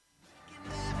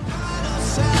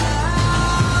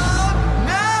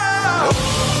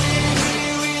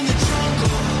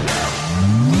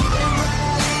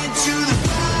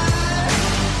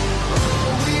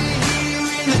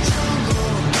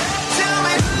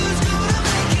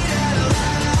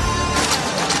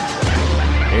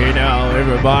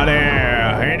everybody.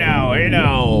 Hey now.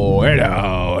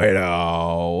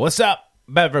 What's up,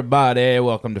 everybody?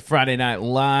 Welcome to Friday Night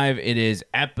Live. It is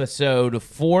episode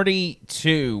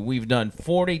 42. We've done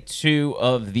 42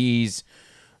 of these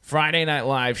Friday Night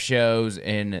Live shows,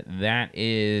 and that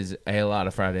is a lot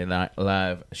of Friday Night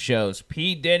Live shows.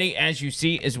 P. Diddy, as you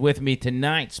see, is with me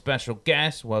tonight. Special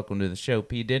guest. Welcome to the show,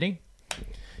 P. Diddy.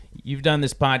 You've done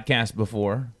this podcast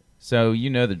before, so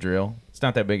you know the drill. It's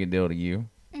not that big a deal to you.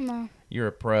 No. You're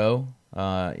a pro.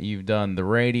 You've done the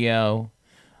radio.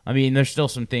 I mean, there's still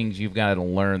some things you've got to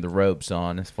learn the ropes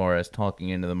on as far as talking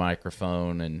into the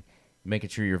microphone and making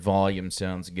sure your volume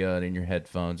sounds good in your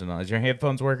headphones and all. Is your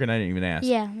headphones working? I didn't even ask.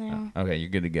 Yeah, they are. Okay, you're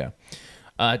good to go.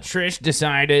 Trish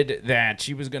decided that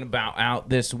she was going to bow out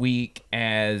this week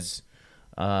as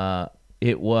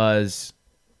it was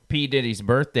P. Diddy's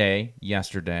birthday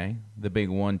yesterday, the big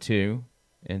 1-2.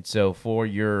 And so for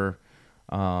your...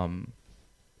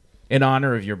 in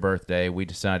honor of your birthday, we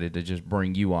decided to just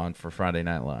bring you on for Friday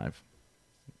Night Live.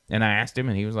 And I asked him,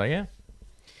 and he was like, yeah.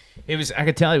 I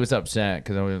could tell he was upset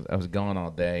because I was gone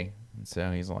all day. And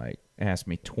so he's like, asked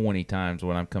me 20 times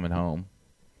when I'm coming home.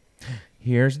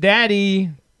 Here's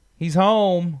Daddy. He's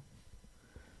home.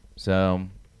 So,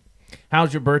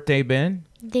 how's your birthday been?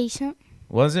 Decent.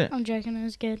 Was it? I'm joking. It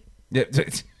was good.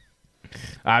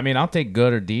 I mean, I'll take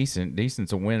good or decent.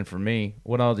 Decent's a win for me.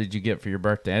 What all did you get for your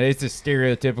birthday? And it's a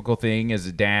stereotypical thing as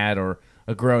a dad or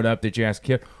a grown-up that you ask a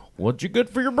kid, what'd you get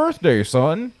for your birthday,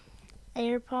 son?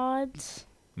 AirPods.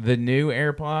 The new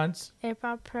AirPods?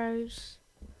 AirPod Pros.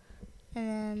 And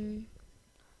then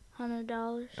 $100. I'm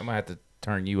going to have to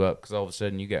turn you up because all of a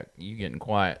sudden you getting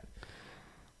quiet.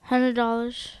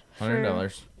 $100.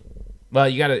 $100. Well,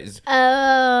 you got to...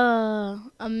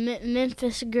 A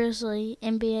Memphis Grizzly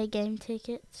NBA game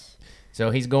tickets.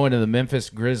 So he's going to the Memphis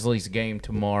Grizzlies game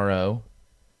tomorrow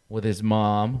with his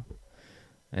mom.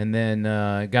 And then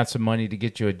got some money to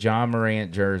get you a John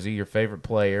Morant jersey, your favorite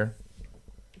player.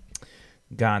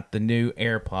 Got the new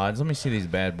AirPods. Let me see these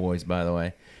bad boys, by the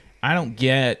way. I don't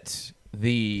get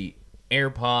the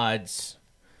AirPods.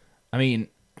 I mean,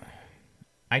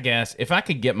 I guess if I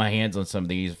could get my hands on some of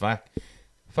these, if I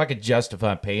could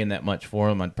justify paying that much for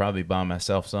them, I'd probably buy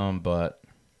myself some. But,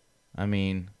 I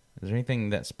mean, is there anything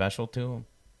that special to them?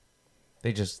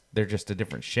 They're just a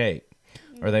different shape.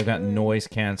 Or they've got noise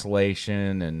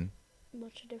cancellation and...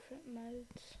 Bunch of different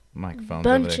modes. Microphones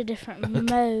Bunch of different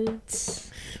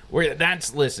modes.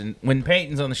 Listen, when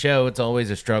Peyton's on the show, it's always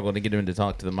a struggle to get him to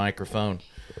talk to the microphone.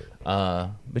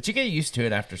 But you get used to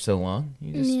it after so long.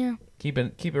 You just keep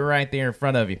it right there in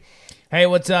front of you. Hey,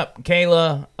 what's up,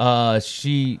 Kayla?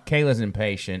 Kayla's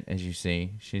impatient, as you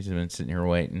see. She's been sitting here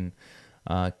waiting.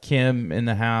 Kim in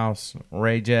the house.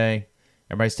 Ray J.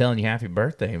 Everybody's telling you happy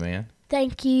birthday, man.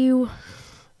 Thank you.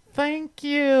 Thank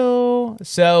you.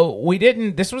 So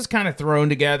this was kind of thrown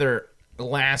together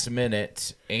last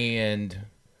minute, and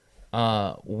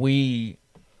we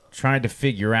tried to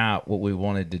figure out what we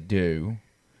wanted to do.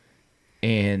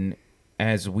 And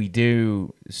as we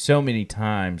do so many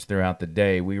times throughout the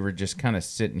day, we were just kind of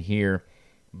sitting here,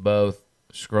 both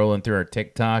scrolling through our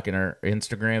TikTok and our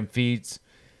Instagram feeds.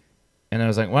 And I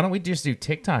was like, why don't we just do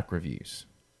TikTok reviews?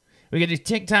 We could do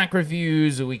TikTok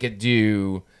reviews, or we could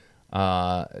do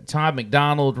Tom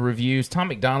McDonald reviews. Tom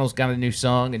McDonald's got a new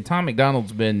song, and Tom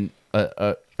McDonald's been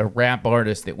a rap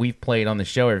artist that we've played on the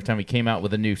show every time he came out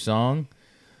with a new song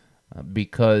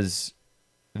because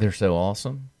they're so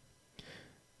awesome.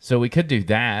 So we could do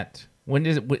that. When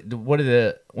was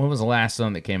the last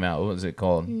song that came out? What was it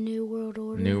called? New World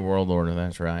Order. New World Order,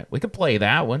 that's right. We could play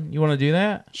that one. You want to do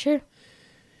that? Sure.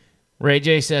 Ray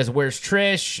J says, where's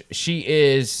Trish? She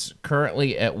is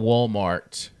currently at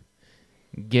Walmart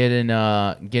getting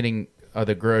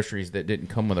other groceries that didn't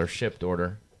come with our shipped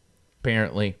order,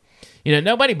 apparently. You know,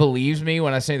 nobody believes me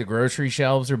when I say the grocery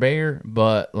shelves are bare,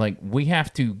 but like we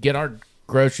have to get our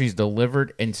groceries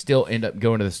delivered and still end up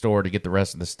going to the store to get the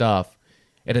rest of the stuff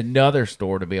at another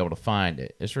store to be able to find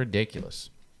it. It's ridiculous.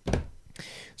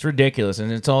 It's ridiculous, and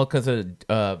it's all because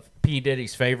of P.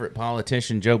 Diddy's favorite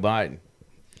politician, Joe Biden.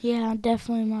 Yeah,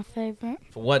 definitely my favorite.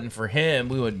 If it wasn't for him,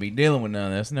 we wouldn't be dealing with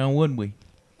none of this. No, would we?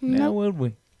 Nope. No, would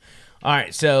we? All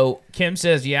right, so Kim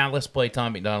says, yeah, let's play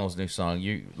Tom McDonald's new song.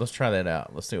 Let's try that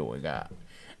out. Let's see what we got.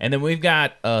 And then we've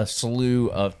got a slew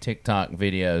of TikTok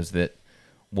videos that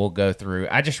we'll go through.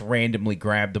 I just randomly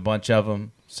grabbed a bunch of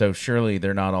them, so surely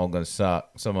they're not all going to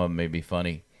suck. Some of them may be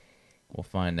funny. We'll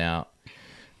find out.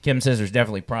 Kim says there's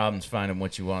definitely problems finding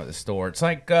what you want at the store. It's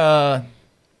like going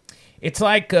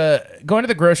to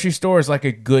the grocery store is like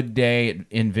a good day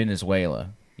in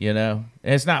Venezuela. You know,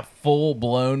 it's not full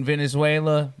blown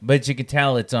Venezuela, but you can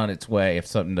tell it's on its way if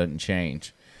something doesn't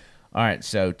change. All right,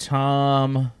 so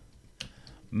Tom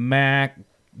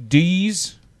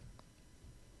MacDees.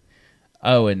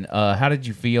 Oh, and how did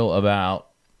you feel about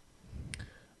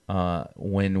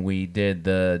when we did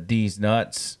the D's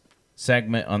Nuts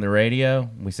segment on the radio?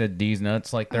 We said D's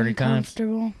Nuts like 30 times.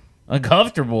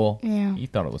 Uncomfortable? Yeah. You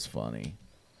thought it was funny.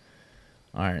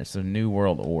 All right, so New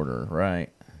World Order,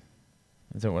 right?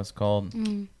 Is that what it's called?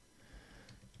 New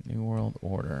World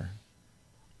Order.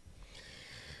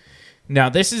 Now,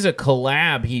 this is a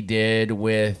collab he did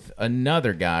with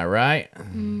another guy, right?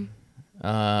 And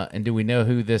do we know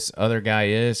who this other guy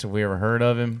is? Have we ever heard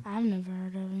of him? I've never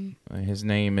heard of him. His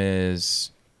name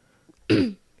is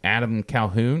Adam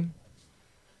Calhoun,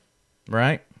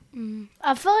 right?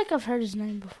 I feel like I've heard his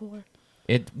name before.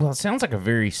 It sounds like a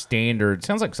very standard.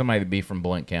 Sounds like somebody to be from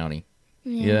Blount County.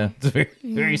 Yeah, it's a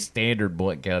very standard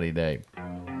Blount County name.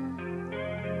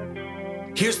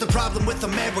 Here's the problem with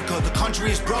America, the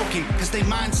country is broken. Cause they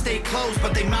minds stay closed,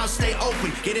 but they mouths stay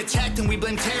open. Get attacked and we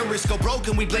blame terrorists, go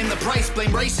broken, we blame the price.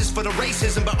 Blame racists for the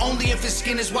racism, but only if his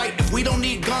skin is white. If we don't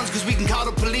need guns, cause we can call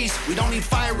the police. We don't need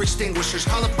fire extinguishers,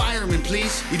 call a fireman,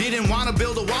 please. You didn't want to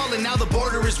build a wall and now the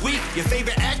border is weak. Your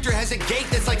favorite actor has a gate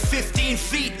that's like 15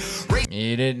 feet.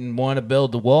 You didn't want to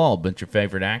build the wall, but your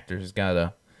favorite actor has got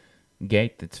a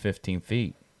gate that's 15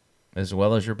 feet, as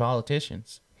well as your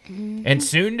politicians. And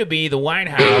soon to be the White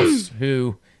House,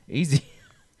 who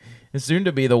soon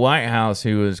to be the White House,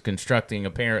 who is constructing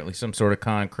apparently some sort of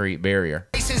concrete barrier.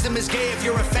 Racism is gay. If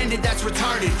you're offended, that's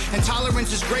retarded. And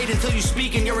tolerance is great until you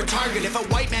speak and you're a target. If a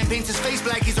white man paints his face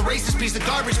black, he's a racist piece of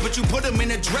garbage. But you put him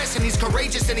in a dress and he's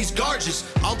courageous and he's gorgeous.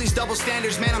 All these double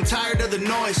standards, man, I'm tired of the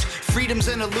noise. Freedom's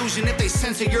an illusion if they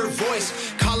censor your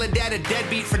voice. Call a dad a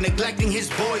deadbeat for neglecting his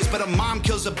boys. But a mom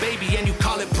kills a baby and you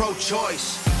call it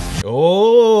pro-choice.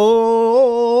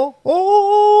 Oh,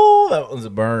 that was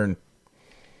a burn.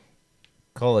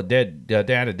 Call a dad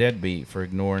a deadbeat for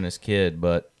ignoring his kid,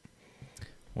 but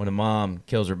when a mom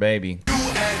kills her baby. You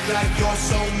act like you're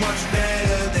so much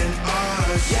better than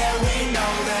us. Yeah, we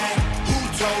know that. Who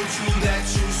told you that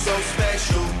you so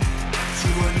special? To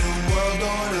a new world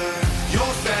order.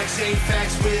 Your facts ain't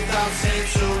facts without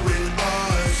censoring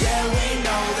us. Yeah, we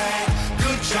know that.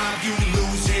 Good job, you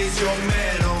lose, here's your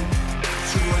medal.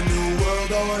 To a new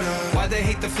world order. Why they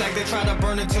hate the flag, they try to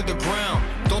burn it to the ground.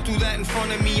 Don't do that in front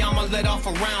of me, I'ma let off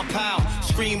a round. Pow,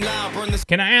 scream loud, burn the...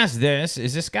 Can I ask this?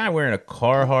 Is this guy wearing a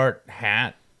Carhartt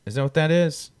hat? Is that what that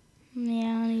is?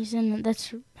 Yeah, he's in it.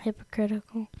 That's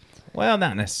hypocritical. Well,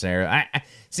 not necessarily. I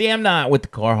see, I'm not with the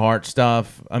Carhartt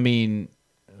stuff. I mean,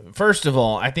 first of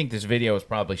all, I think this video was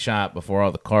probably shot before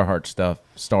all the Carhartt stuff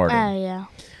started. Oh, yeah.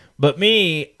 But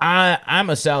me, I'm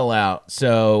a sellout,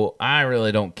 so I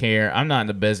really don't care. I'm not in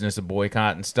the business of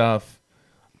boycotting stuff.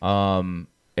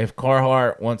 If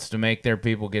Carhartt wants to make their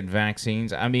people get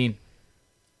vaccines, I mean,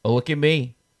 look at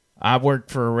me. I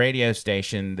worked for a radio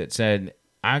station that said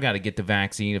I got to get the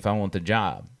vaccine if I want the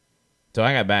job. So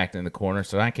I got backed in the corner,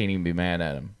 so I can't even be mad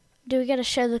at him. Do we got to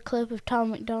show the clip of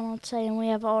Tom McDonald saying we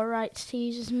have all rights to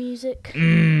use his music?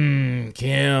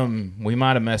 Kim, we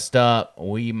might have messed up.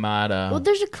 We might have. Well,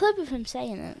 there's a clip of him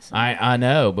saying it. So. I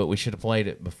know, but we should have played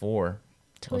it before.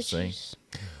 We'll see.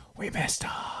 We messed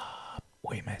up.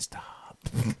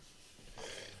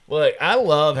 Look, I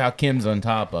love how Kim's on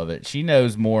top of it. She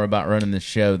knows more about running this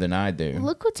show than I do.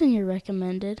 Look what's in your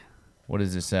recommended. What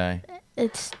does it say?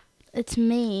 It's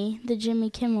me, the Jimmy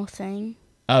Kimmel thing.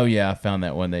 Oh yeah, I found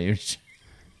that one that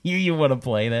you want to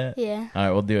play that? Yeah. All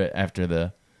right, we'll do it after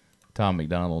the Tom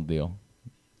McDonald deal,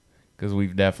 because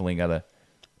we've definitely got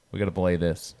to play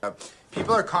this.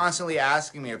 People are constantly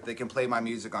asking me if they can play my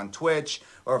music on Twitch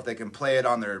or if they can play it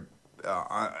on their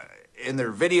in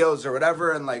their videos or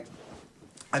whatever, and like,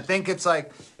 I think it's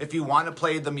like, if you want to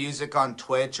play the music on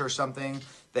Twitch or something,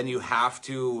 then you have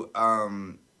to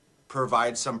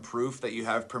provide some proof that you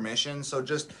have permission. So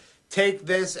just take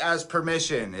this as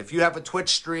permission. If you have a Twitch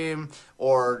stream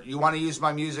or you want to use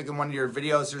my music in one of your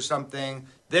videos or something,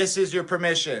 this is your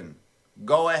permission.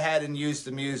 Go ahead and use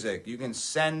the music. You can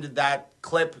send that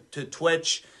clip to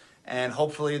Twitch, and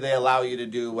hopefully they allow you to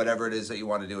do whatever it is that you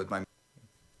want to do with my music.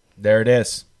 There it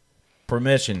is.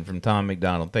 Permission from Tom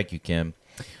McDonald. Thank you, Kim,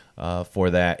 for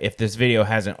that. If this video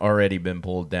hasn't already been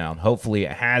pulled down, hopefully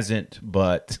it hasn't,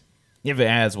 but if it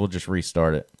has, we'll just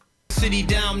restart it. City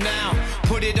down now.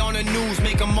 Put it on the news,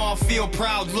 make them all feel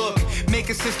proud. Look, make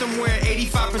a system where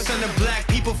 85% of black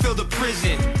people fill the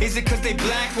prison. Is it cause they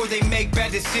black or they make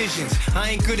bad decisions?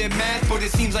 I ain't good at math, but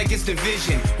it seems like it's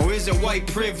division. Or is it white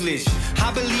privilege?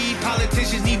 I believe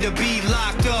politicians need to be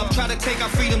locked up. Try to take our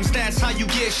freedoms, that's how you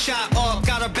get shot up.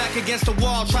 Got our back against the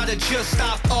wall, try to just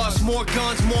stop us. More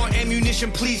guns, more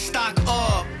ammunition, please stock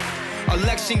up.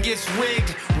 Election gets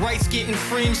rigged, rights get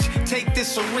infringed. Take this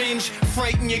syringe,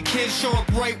 frighten your kids, show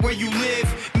up right where you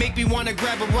live. Make me wanna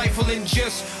grab a rifle and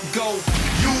just go.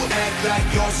 You act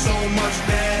like you're so much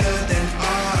better than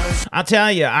us. I'll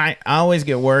tell you, I always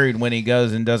get worried when he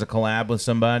goes and does a collab with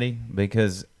somebody,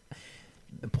 because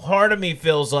part of me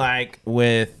feels like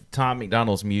with Tom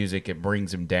McDonald's music, it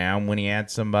brings him down when he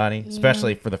adds somebody,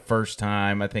 especially for the first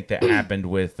time. I think that happened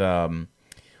with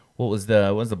what was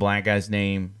the black guy's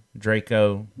name?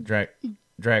 Draco,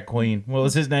 drag queen. What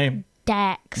was his name?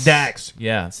 Dax.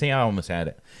 Yeah. See, I almost had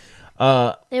it.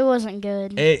 It wasn't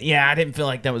good. Yeah, I didn't feel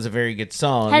like that was a very good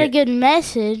song. Had a good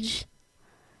message.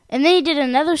 And then he did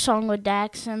another song with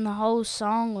Dax, and the whole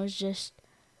song was just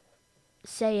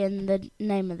saying the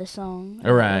name of the song.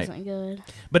 Right. It wasn't good.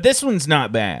 But this one's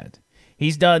not bad.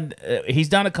 He's done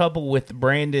a couple with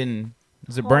Brandon.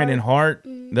 Is it Brandon Hart?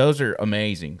 Those are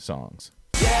amazing songs.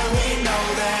 Yeah, we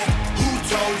know that. Who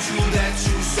told you that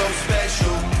you so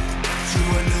special? To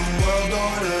a new world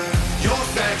order. Your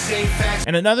facts ain't facts.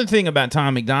 And another thing about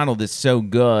Tom McDonald that's so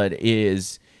good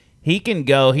is he can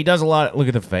go. He does a lot. Look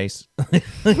at the face. Look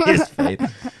at his face.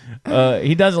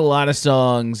 He does a lot of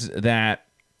songs that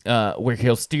where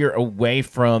he'll steer away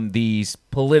from these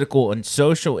political and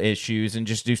social issues and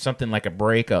just do something like a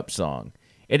breakup song,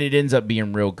 and it ends up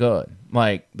being real good,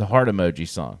 like the heart emoji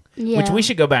song, which we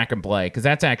should go back and play because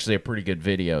that's actually a pretty good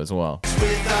video as well.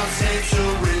 Without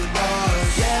censoring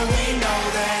us. Yeah, we know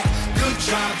that. Good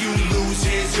job, you lose.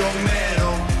 Here's your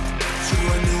medal. To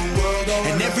a new world order.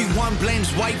 And everyone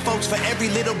blames white folks for every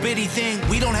little bitty thing.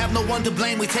 We don't have no one to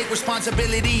blame, we take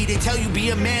responsibility. They tell you be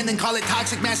a man, then call it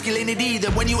toxic masculinity.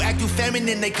 Then when you act too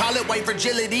feminine, they call it white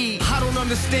fragility. I don't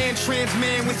understand trans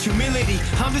man with humility.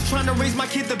 I'm just trying to raise my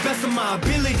kid the best of my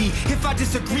ability. If I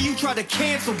disagree, you try to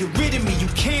cancel, get rid of me. You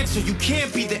cancer, you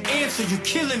can't be the answer, you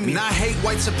killing me. And I hate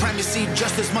white supremacy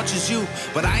just as much as you,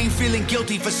 but I ain't feeling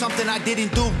guilty for something I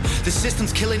didn't do. The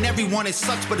system's killing everyone, it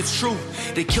sucks, but it's true.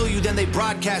 They kill you, then they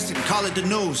broadcast it and call it the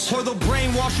news. Or they'll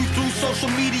brainwash you through social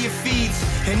media feeds.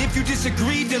 And if you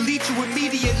disagree, delete you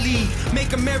immediately.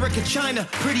 Make America China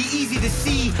pretty easy to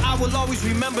see. I will always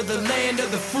remember the land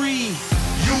of the free.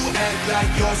 You act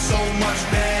like you're so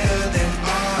much better than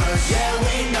us. Yeah,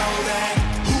 we know that.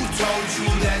 Who told you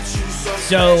that you so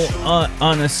So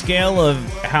on a scale of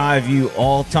how I view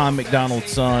all Tom McDonald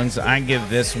songs, I give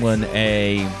this one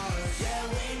an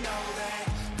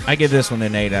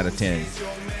 8 out of 10.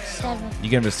 7. You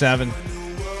give it a 7?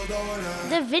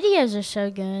 The videos are so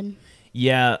good.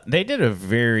 Yeah, they did a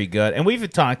very good, and we've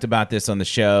talked about this on the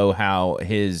show, how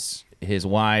his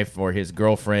wife or his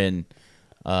girlfriend,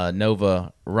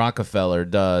 Nova Rockefeller,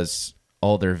 does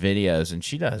all their videos, and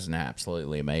she does an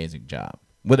absolutely amazing job,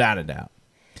 without a doubt.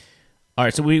 All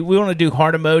right, so we want to do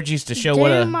heart emojis to show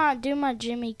Do my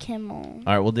Jimmy Kimmel.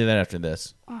 All right, we'll do that after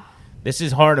this. This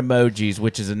is heart emojis,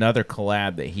 which is another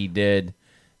collab that he did.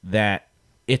 That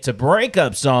it's a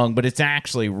breakup song, but it's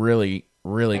actually really,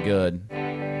 really good.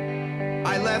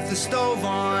 I left the stove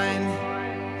on,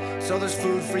 so there's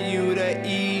food for you to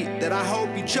eat that I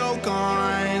hope you choke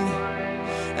on.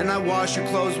 And I wash your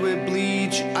clothes with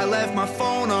bleach. I left my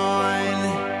phone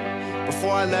on.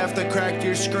 Before I left, I cracked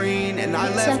your screen, and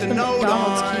I left a note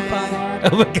on.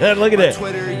 Oh my God, look at it.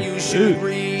 Twitter, you should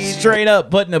read. Straight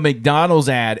up putting a McDonald's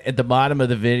ad at the bottom of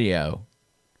the video.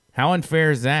 How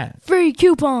unfair is that? Free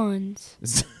coupons.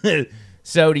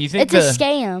 So do you think It's a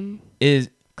scam. Is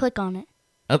Click on it.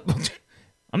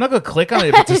 I'm not going to click on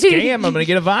it. If it's a scam, I'm going to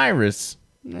get a virus.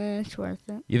 It's worth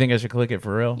it. You think I should click it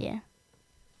for real? Yeah.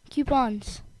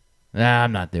 Coupons. Nah,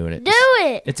 I'm not doing it. Do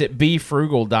it. It's at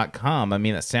befrugal.com. I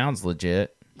mean, that sounds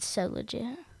legit. It's so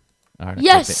legit. All right,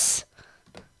 Yes.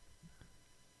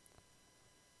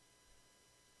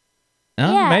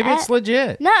 Yeah, maybe it's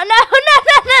legit. No.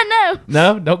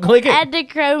 No, don't click it. Add to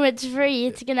Chrome. It's free.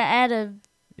 It's gonna add a.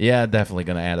 Yeah, definitely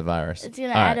going to add a virus. It's gonna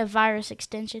All add right. a virus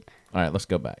extension. All right, let's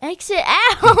go back. Exit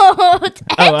out.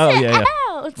 Exit yeah.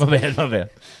 out. My bad.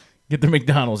 Get the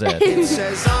McDonald's ad. It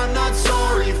says I'm not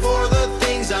sorry for the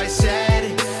things I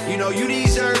said. You know you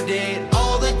deserved it.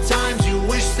 All the times you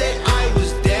wish that I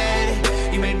was dead.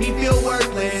 You made me feel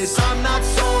worthless. I'm not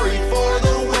sorry for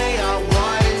the way I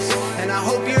was. And I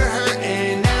hope you're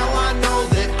hurting. Now I know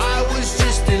that I was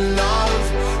just in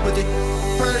love with a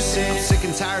person. I'm sick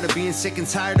and tired of being sick and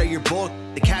tired of your bull.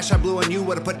 The cash I blew on you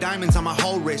would've put diamonds on my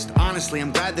whole wrist. Honestly,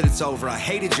 I'm glad that it's over. I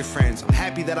hated your friends. I'm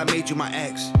happy that I made you my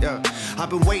ex. Yeah,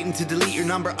 I've been waiting to delete your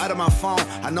number out of my phone.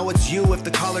 I know it's you if the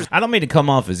colors. I don't mean to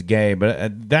come off as gay,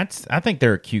 but I think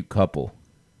they're a cute couple.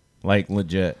 Like,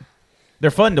 legit. They're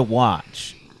fun to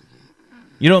watch.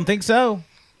 You don't think so?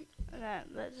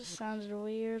 That just sounds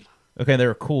weird. Okay,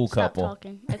 they're a cool Stop couple.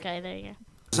 talking. Okay, there you go.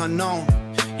 Unknown.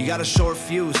 You got a short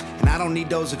fuse, and I don't need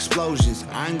those explosions.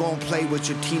 I ain't gonna play with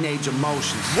your teenage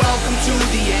emotions. Welcome to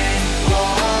the end.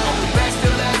 Whoa, the best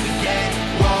you'll ever get.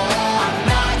 Whoa, I'm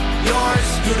not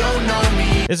yours. You don't know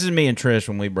me. This is me and Trish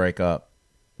when we break up.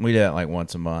 We do that like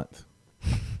once a month.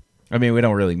 I mean, we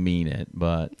don't really mean it,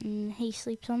 but And he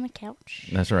sleeps on the couch.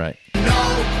 that's right. No more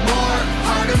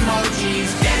heart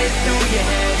emojis. Get it through your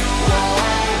head. Whoa,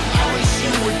 I wish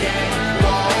you were dead.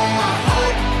 Whoa, I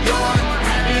hope you're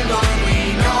happy,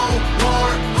 lonely. No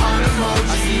more heart emojis.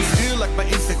 I see you still like my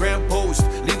Instagram post.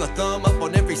 Leave a thumb up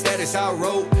on every status I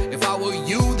wrote. If I were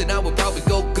you, then I would probably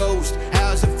go ghost.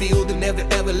 How's it feel to never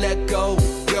ever let go?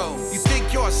 Yo, you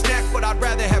think you're a snack, but I'd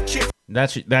rather have chips.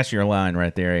 That's your line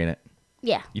right there, ain't it?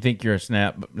 Yeah. You think you're a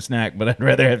snack, but I'd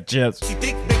rather have chips. You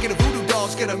think making a voodoo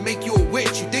doll's gonna make you a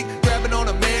witch? You think grabbing on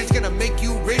a man's gonna make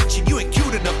you rich? And you ain't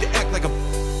cute enough to act like a.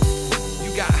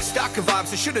 You got stalker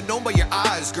vibes. I should've known by your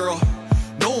eyes, girl.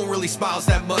 No one really smiles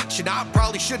that much, and I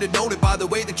probably should've known it by the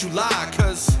way that you lie.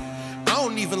 Cause I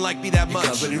don't even like me that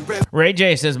much. Ray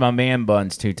J says my man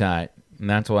bun's too tight, and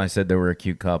that's why I said they were a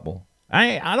cute couple.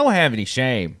 I don't have any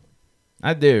shame.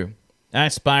 I do. I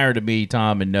aspire to be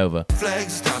Tom and Nova.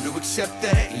 Flags, time to accept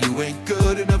that you ain't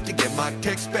good enough to get my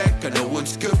text back. I know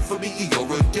what's good for me,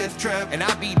 you're a death trap, and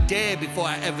I'll be dead before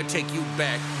I ever take you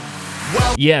back.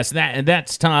 Yes,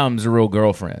 that's Tom's real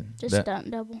girlfriend. Just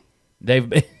stunt double. They've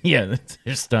been, yeah, that's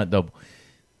just stunt double.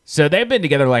 So they've been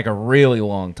together like a really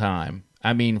long time.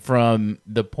 I mean, from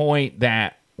the point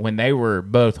that when they were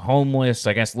both homeless,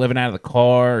 I guess living out of the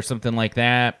car or something like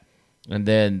that. And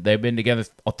then they've been together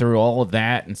through all of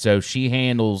that. And so she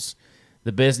handles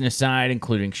the business side,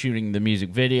 including shooting the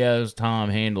music videos. Tom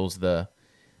handles the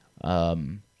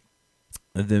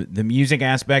music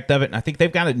aspect of it. And I think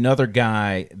they've got another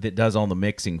guy that does all the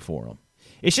mixing for them.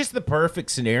 It's just the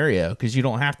perfect scenario because you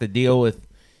don't have to deal with,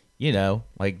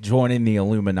 like joining the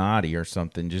Illuminati or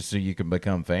something just so you can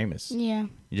become famous. Yeah.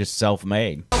 You're just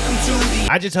self-made.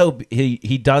 I just hope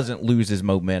he doesn't lose his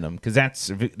momentum because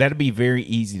that'd be very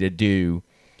easy to do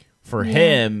for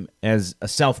him as a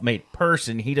self-made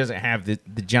person. He doesn't have the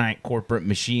giant corporate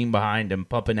machine behind him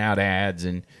pumping out ads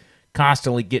and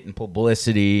constantly getting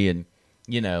publicity and,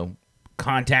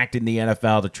 contacting the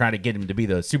NFL to try to get him to be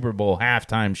the Super Bowl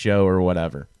halftime show or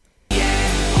whatever.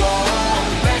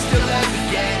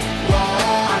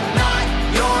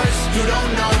 You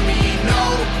don't know me, no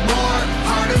more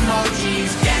heart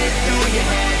emojis. Get it through your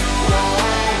head. Whoa,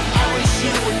 I wish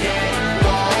you were dead.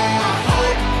 Whoa, I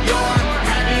hope you're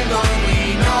happy, lonely.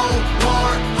 No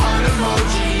more heart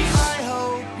emojis. I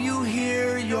hope you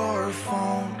hear your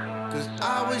phone, 'cause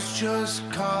I was just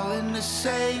calling to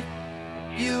say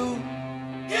you.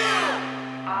 And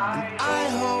I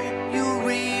hope you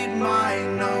read my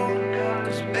note,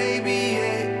 'cause baby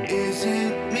it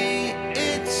isn't me,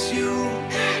 it's you.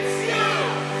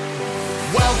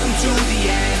 Welcome to the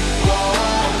end. Whoa,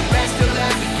 the best you'll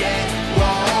ever get.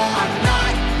 Whoa, I'm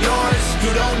not yours.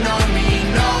 You don't know me.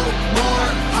 No more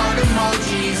heart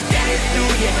emojis. Get it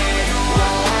through your head.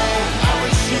 Whoa, I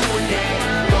wish you were dead.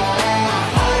 Whoa, I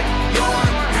hope you're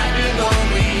happy,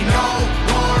 lonely. No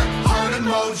more heart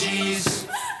emojis.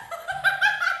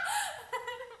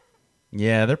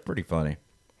 Yeah, they're pretty funny.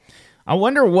 I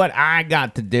wonder what I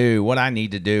got to do, what I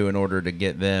need to do in order to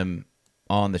get them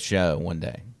on the show one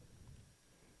day.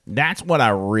 That's what I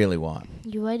really want.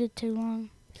 You waited too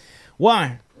long.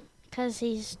 Why? Because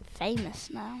he's famous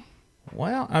now.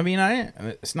 Well, I mean,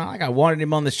 it's not like I wanted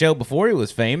him on the show before he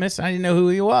was famous. I didn't know who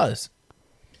he was.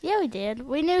 Yeah, we did.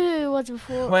 We knew who he was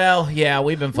before. Well, yeah,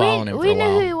 we've been following him for a We while.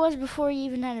 knew who he was before he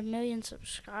even had 1 million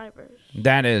subscribers.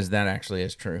 That actually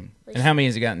is true. And how many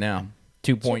has he got now?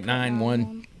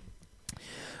 2.91.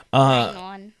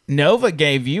 91. Nova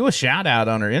gave you a shout out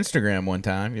on her Instagram one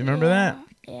time. You remember that?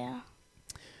 Yeah.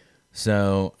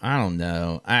 So I don't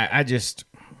know. I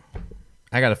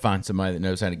got to find somebody that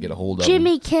knows how to get a hold of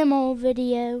Jimmy Kimmel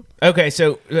video. Okay,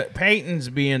 so Peyton's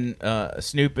being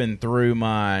snooping through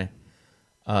my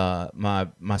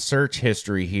my search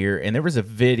history here, and there was a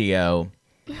video.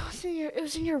 It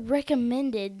was in your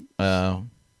recommended.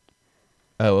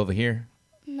 Over here.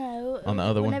 No. On the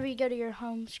other one? Whenever you go to your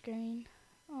home screen,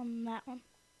 on that one.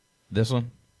 This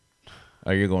one?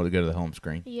 Oh, you're going to go to the home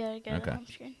screen. You gotta go to the home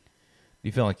screen.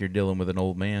 you feel like you're dealing with an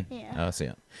old man? Yeah. Oh, I see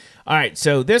it. All right,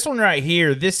 so this one right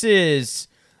here, this is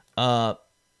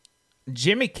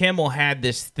Jimmy Kimmel had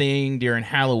this thing during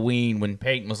Halloween when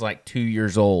Peyton was like 2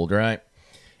 years old, right?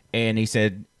 And he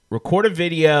said, record a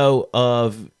video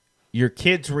of your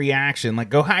kid's reaction. Like,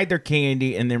 go hide their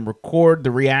candy and then record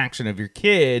the reaction of your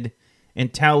kid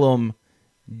and tell them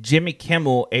Jimmy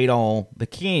Kimmel ate all the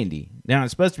candy. Now,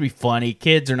 it's supposed to be funny.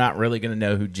 Kids are not really going to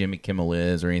know who Jimmy Kimmel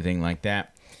is or anything like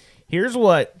that. Here's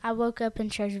what... I woke up and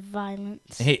chose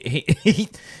violence.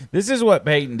 This is what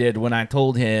Peyton did when I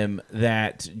told him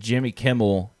that Jimmy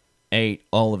Kimmel ate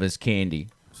all of his candy.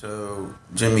 So,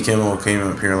 Jimmy Kimmel came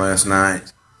up here last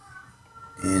night,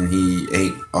 and he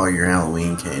ate all your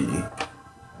Halloween candy.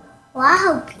 Well, I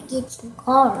hope he gets in a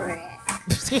car wreck.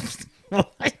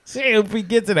 I hope he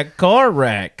gets in a car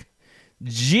wreck.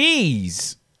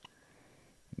 Jeez.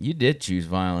 You did choose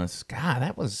violence. God,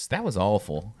 that was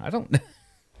awful. I don't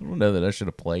know that I should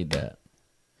have played that.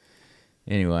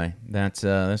 Anyway, that's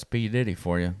P. Diddy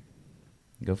for you.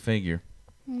 Go figure.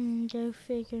 Go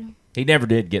figure. He never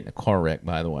did get in a car wreck,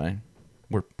 by the way.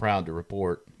 We're proud to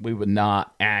report. We would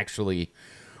not actually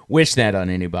wish that on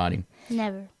anybody.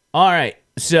 Never. All right.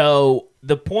 So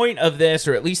the point of this,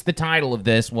 or at least the title of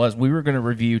this, was we were going to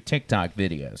review TikTok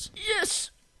videos.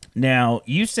 Yes. Now,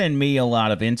 you send me a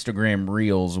lot of Instagram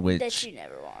reels, which... That you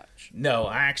never watch. No,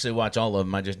 I actually watch all of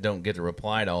them. I just don't get to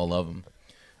reply to all of them.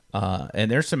 And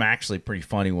there's some actually pretty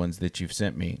funny ones that you've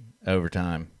sent me over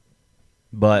time.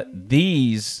 But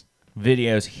these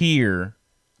videos here,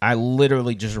 I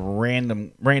literally just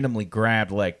randomly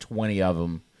grabbed like 20 of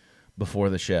them before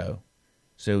the show.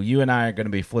 So you and I are going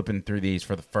to be flipping through these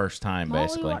for the first time, Why don't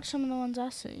basically. we watch some of the ones I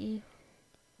sent you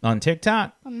On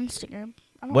TikTok? on Instagram?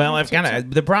 I don't Well, have I've got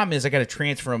TikTok. the problem is I got to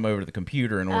transfer them over to the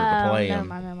computer in order to play never them.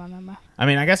 mind, never mind, never mind. I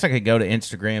mean, I guess I could go to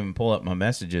Instagram and pull up my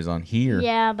messages on here.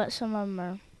 Yeah, but some of them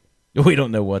are We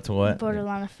don't know what's what.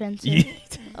 borderline offensive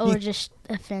or just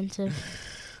offensive.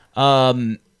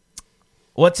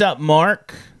 What's up,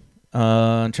 Mark?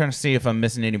 I'm trying to see if I'm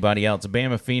missing anybody else.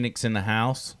 Bama Phoenix in the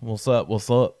house. What's up? What's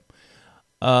up?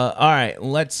 All right,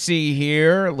 let's see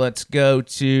here. Let's go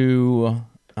to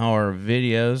our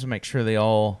videos. Make sure they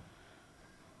all...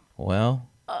 Well,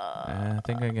 I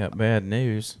think I got bad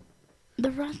news.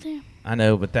 They're right there. I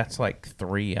know, but that's like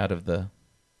 3 out of the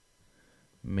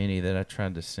many that I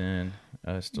tried to send.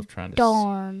 I was still trying to...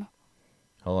 Darn.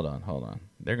 Hold on.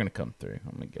 They're going to come through.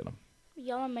 I'm going to get them.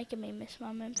 Y'all are making me miss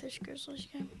my Memphis Grizzlies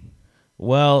game.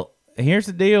 Well, here's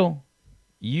the deal.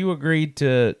 You agreed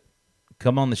to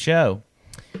come on the show.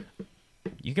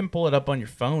 You can pull it up on your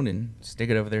phone and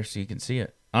stick it over there so you can see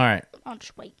it. All right. I'll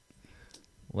just wait.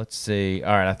 Let's see.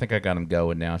 All right, I think I got them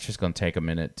going now. It's just going to take a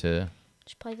minute to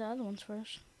Just play the other ones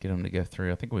first. get them to go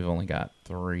through. I think we've only got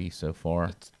 3 so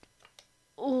far.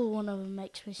 Oh, one of them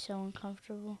makes me so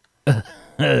uncomfortable. All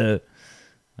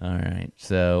right,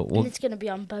 so And it's going to be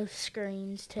on both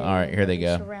screens, too. All right, here they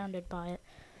I'll be go. Surrounded by it.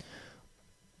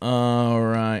 all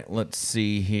right, let's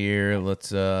see here.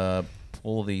 Let's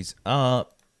pull these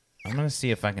up. I'm going to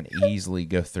see if I can easily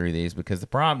go through these because the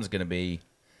problem is going to be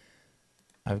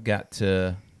I've got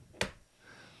to...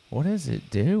 What is it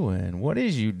doing? What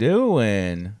is you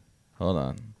doing? Hold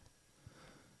on.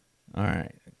 All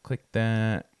right, click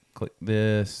that. Click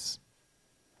this.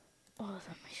 Oh,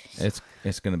 that makes me so...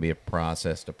 It's going to be a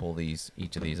process to pull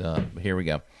each of these up. Here we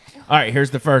go. All right, here's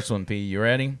the first one, P. You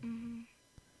ready?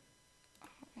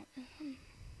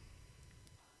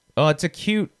 Oh, it's a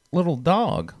cute little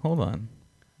dog. Hold on.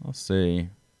 Let's see.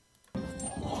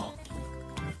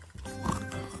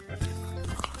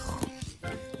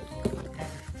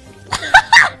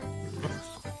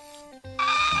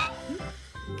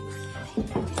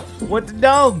 What the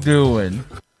dog doing?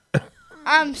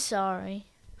 I'm sorry.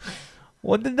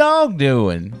 What the dog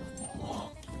doing?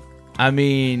 I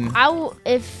mean,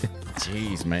 If...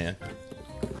 jeez, man.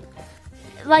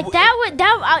 Like,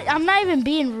 I'm not even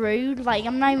being rude. Like,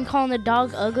 I'm not even calling the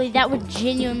dog ugly. That would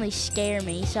genuinely scare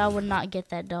me, so I would not get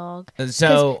that dog.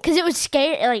 So, Because it would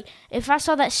scare, like, if I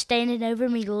saw that standing over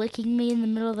me, licking me in the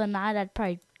middle of the night, I'd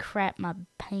probably crap my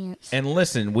pants. and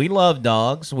listen, we love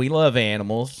dogs, we love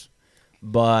animals,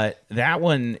 but that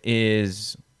one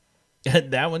is,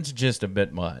 that one's just a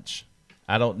bit much.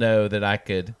 I don't know that I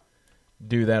could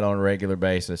do that on a regular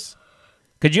basis.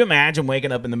 Could you imagine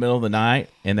waking up in the middle of the night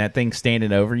and that thing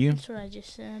standing over you? That's what I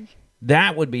just said.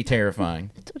 That would be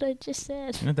terrifying. That's what I just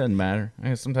said. It doesn't matter.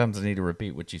 Sometimes I need to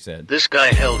repeat what you said. This guy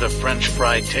held a French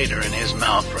fried tater in his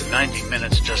mouth for 90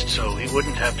 minutes just so he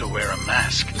wouldn't have to wear a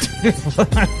mask.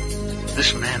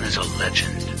 This man is a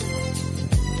legend.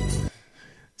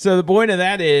 So the point of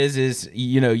that is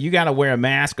you got to wear a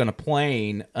mask on a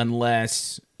plane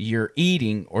unless you're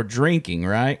eating or drinking,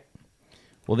 right?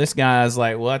 Well, this guy's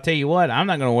like, well, I'll tell you what, I'm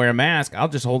not going to wear a mask. I'll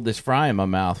just hold this fry in my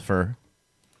mouth for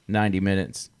 90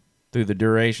 minutes through the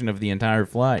duration of the entire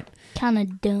flight. Kind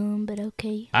of dumb, but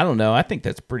okay. I don't know. I think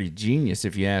that's pretty genius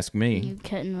if you ask me. You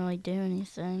couldn't really do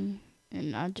anything,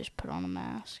 and I'd just put on a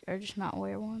mask or just not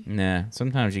wear one. Nah,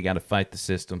 sometimes you got to fight the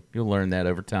system. You'll learn that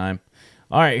over time.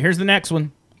 All right, here's the next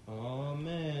one. Oh,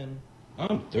 man.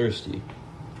 I'm thirsty.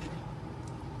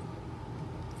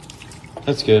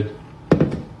 That's good.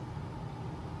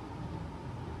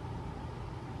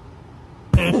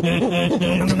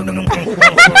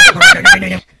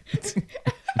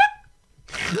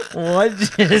 What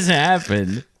just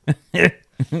happened?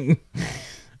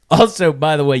 Also,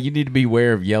 by the way, you need to be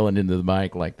aware of yelling into the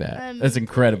mic like that. That's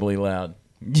incredibly loud.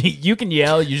 You can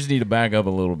yell, you just need to back up a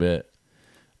little bit.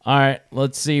 All right,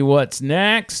 let's see what's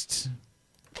next.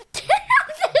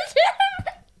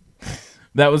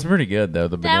 That was pretty good, though.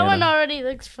 The banana. That one already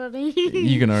looks funny.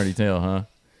 You can already tell, huh?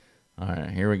 All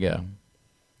right, here we go.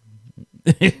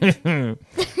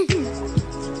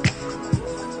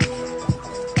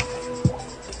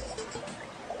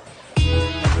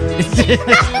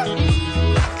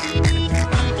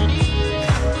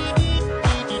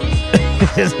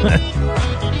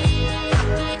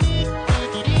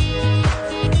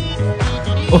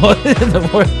 What in the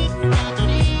world?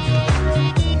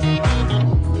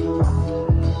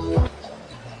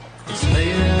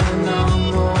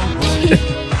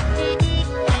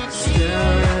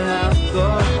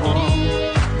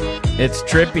 It's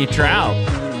Trippy Trout.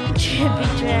 Trippy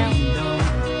Trout.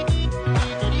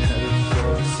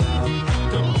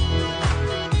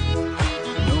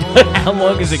 How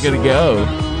long is it gonna go?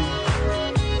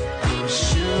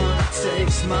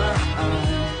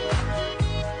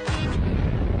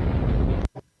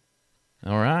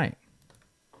 All right,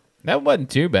 that wasn't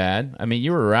too bad. I mean,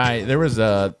 you were right. There was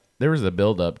a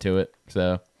build up to it.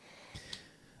 So,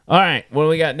 all right, what do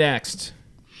we got next?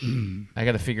 I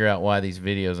got to figure out why these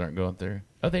videos aren't going through.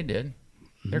 Oh, they did.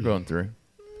 They're going through.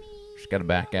 Just got to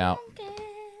back out.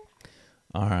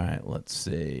 All right, let's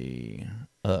see.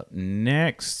 Up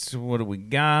next, what do we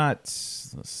got?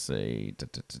 Let's see.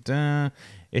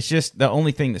 It's just the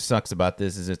only thing that sucks about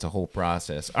this is it's a whole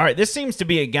process. All right, this seems to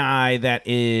be a guy that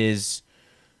is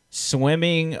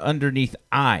swimming underneath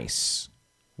ice,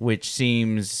 which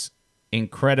seems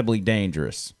incredibly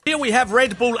dangerous. Here we have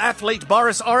Red Bull athlete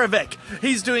Boris Oravec.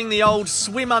 He's doing the old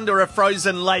swim under a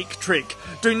frozen lake trick.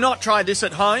 Do not try this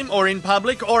at home or in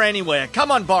public or anywhere. Come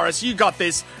on, Boris, you got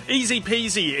this. Easy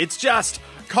peasy. It's just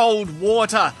cold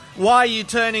water. Why are you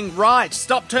turning right?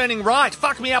 Stop turning right.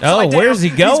 Fuck me upside down. Where's he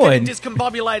going? He's getting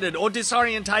discombobulated or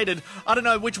disorientated. I don't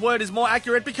know which word is more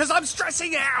accurate because I'm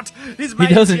stressing out. His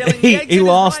mate's yelling, he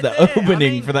lost right the there.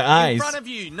 opening for the ice. In front of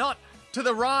you, not to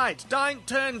the right. Don't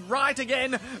turn right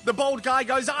again. The bald guy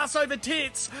goes ass over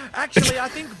tits. Actually, I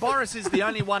think Boris is the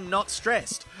only one not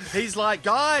stressed. He's like,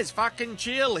 guys, fucking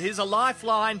chill. Here's a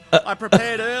lifeline. I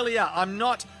prepared earlier. I'm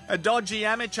not a dodgy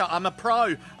amateur. I'm a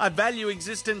pro. I value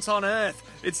existence on Earth.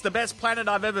 It's the best planet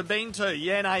I've ever been to.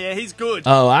 Yeah, he's good.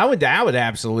 Oh, I would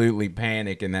absolutely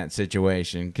panic in that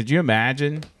situation. Could you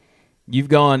imagine? You've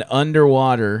gone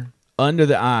underwater, under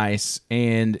the ice,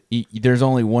 and there's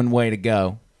only one way to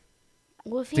go.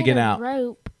 Well, if you to get out.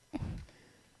 Rope.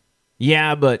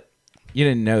 Yeah, but you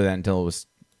didn't know that until it was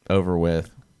over with.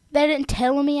 They didn't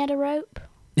tell him he had a rope?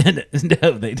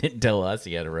 No, they didn't tell us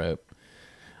he had a rope.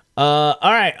 All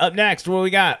right, up next, what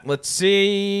we got? Let's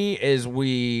see as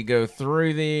we go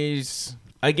through these.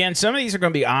 Again, some of these are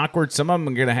going to be awkward. Some of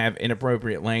them are going to have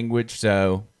inappropriate language.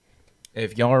 So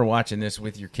if y'all are watching this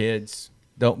with your kids,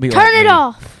 don't be Turn it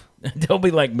off. Don't be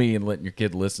like me and letting your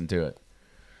kid listen to it.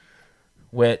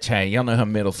 Which, hey, y'all know how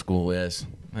middle school is.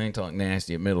 I ain't talking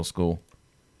nasty at middle school.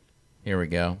 Here we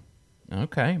go.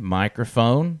 Okay,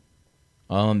 microphone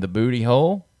on the booty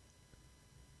hole.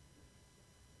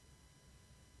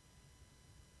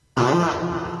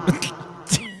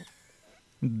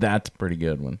 That's a pretty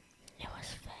good one. It was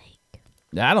fake.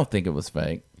 I don't think it was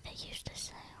fake. They used a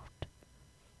sound.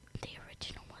 The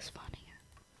original was funnier.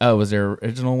 Oh, was there an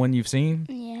original one you've seen?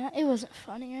 Yeah, it wasn't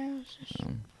funnier. It was just...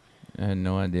 I had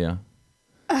no idea.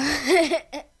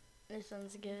 This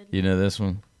one's good. You know this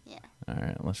one? Yeah. All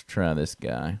right, let's try this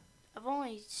guy. I've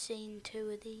only seen 2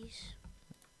 of these.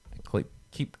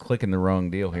 Keep clicking the wrong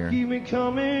deal here.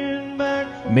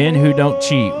 Men who don't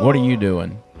cheat, what are you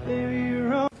doing?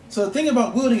 So the thing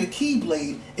about wielding a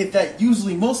keyblade is that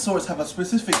usually most swords have a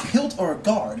specific hilt or a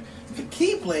guard. The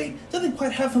keyblade doesn't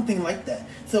quite have something like that.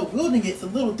 So wielding it's a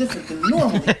little different than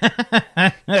normally.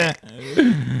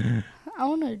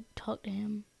 want to talk to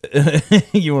him.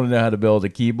 You want to know how to build a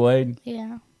Keyblade?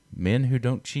 Yeah. Men who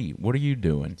don't cheat. What are you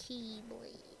doing?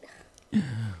 Keyblade.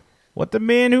 What the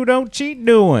men who don't cheat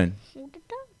doing? What the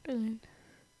dog doing?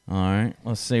 All right.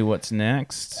 Let's see what's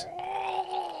next.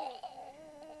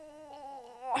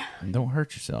 Don't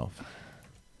hurt yourself.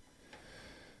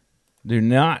 Do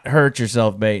not hurt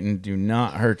yourself, Baton. Do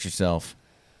not hurt yourself.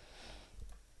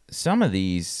 Some of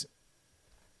these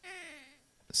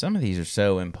are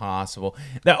so impossible.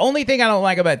 The only thing I don't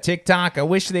like about TikTok, I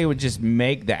wish they would just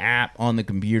make the app on the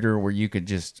computer where you could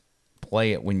just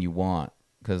play it when you want.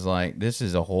 Because, like, this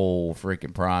is a whole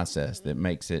freaking process that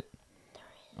makes it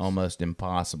almost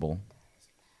impossible.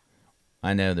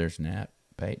 I know there's an app,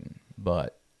 Peyton,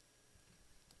 but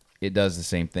it does the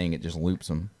same thing. It just loops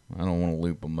them. I don't want to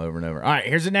loop them over and over. All right,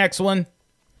 here's the next one.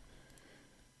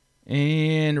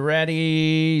 And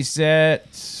ready,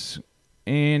 set,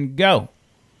 and go.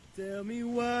 Tell me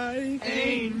why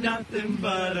ain't nothing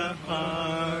but a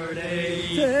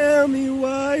heartache. Tell me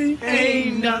why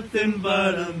ain't nothing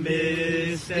but a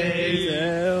mistake.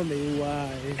 Tell me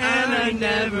why. And I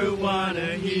never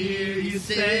wanna hear you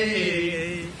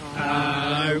say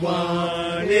I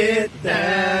want it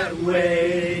that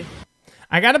way.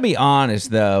 I got to be honest,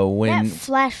 though, when That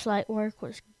flashlight work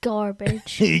was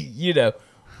garbage. you know,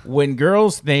 when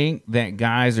girls think that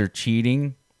guys are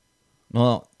cheating,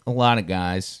 well, a lot of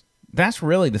guys, that's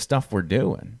really the stuff we're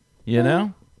doing, you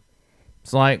know?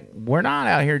 It's like, we're not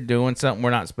out here doing something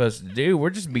we're not supposed to do. We're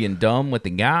just being dumb with the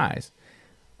guys.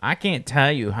 I can't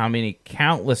tell you how many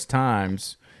countless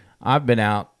times I've been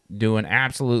out doing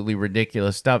absolutely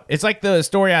ridiculous stuff. It's like the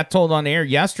story I told on air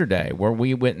yesterday where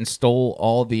we went and stole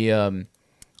all the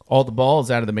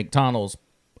balls out of the McDonald's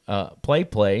play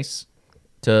place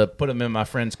to put them in my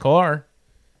friend's car,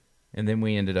 and then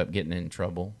we ended up getting in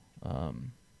trouble,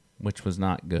 which was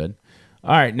not good.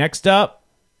 All right, next up,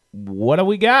 what do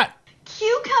we got?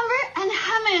 Cucumber and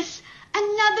hummus.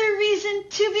 Another reason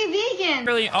to be vegan.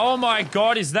 Really? Oh my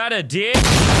God, is that a dick?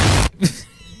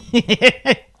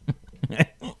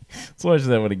 Let's watch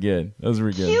that one again. That was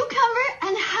really good. Cucumber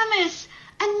and hummus.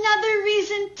 Another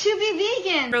reason to be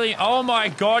vegan. Really? Oh my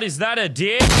God, is that a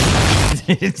dick?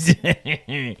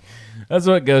 That's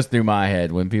what goes through my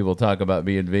head when people talk about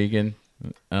being vegan.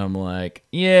 I'm like,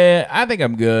 yeah, I think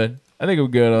I'm good. I think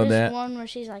I'm good on This that. one where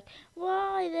she's like,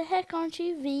 why the heck aren't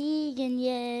you vegan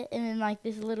yet? And then, like,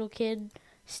 this little kid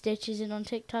stitches it on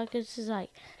TikTok. It's just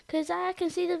like, because I can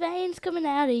see the veins coming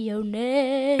out of your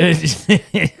neck.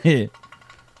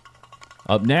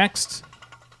 Up next,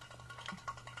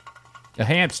 a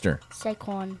hamster.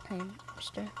 Saquon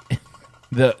hamster.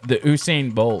 The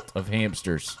Usain Bolt of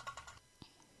hamsters.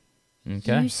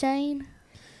 Okay. Usain?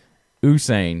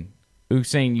 Usain.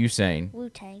 Usain.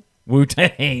 Wu-Tang.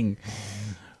 Wu-Tang.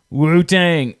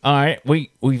 Wu-Tang. All right,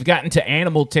 we've gotten to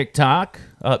animal TikTok.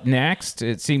 Up next,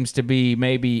 it seems to be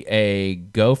maybe a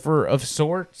gopher of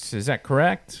sorts. Is that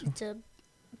correct? It's a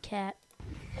cat.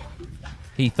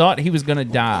 He thought he was going to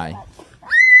die.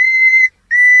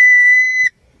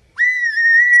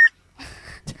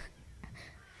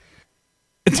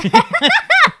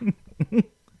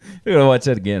 We're going to watch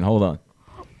that again. Hold on.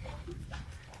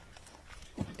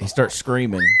 He starts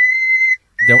screaming,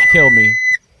 "Don't kill me."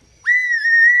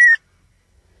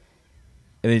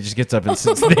 And he just gets up and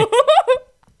sits there.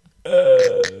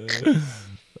 That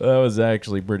was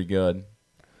actually pretty good.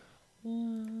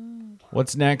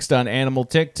 What's next on Animal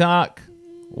TikTok?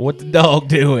 What the dog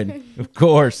doing? Of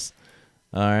course.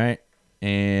 All right.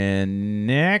 And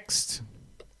next.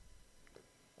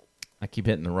 I keep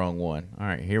hitting the wrong one. All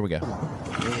right, here we go.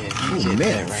 Oh,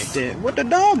 man, right there. What the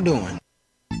dog doing?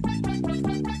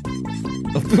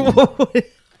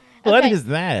 What Okay, is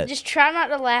that? Just try not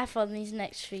to laugh on these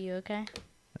next few, okay?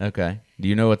 Okay. Do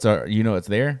you know what's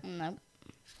there? Nope.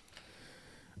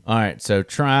 All right, so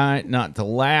try not to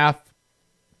laugh.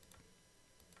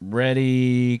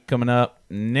 Ready, coming up.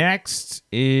 Next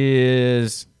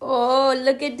is... Oh,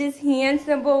 look at this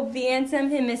handsome boy, handsome.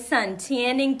 Him and sun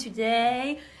tanning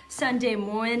today. Sunday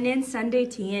morning, Sunday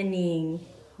tanning.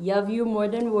 Love you more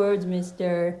than words,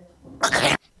 mister.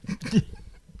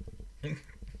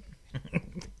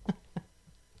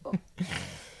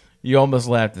 You almost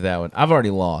laughed at that one. I've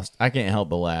already lost. I can't help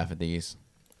but laugh at these.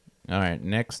 All right,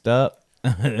 next up.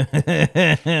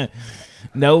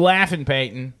 No laughing,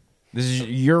 Peyton. This is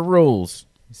your rules.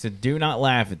 He said do not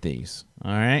laugh at these.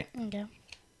 All right? Okay.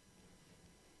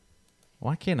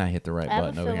 Why can't I hit the right I have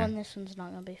button a over feeling here? this one's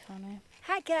not going to be funny.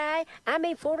 Hi guy, I'm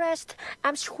in forest.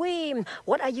 I'm swim.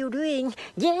 What are you doing?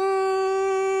 Yeah.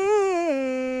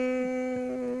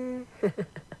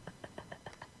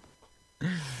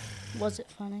 Was it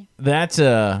funny? That's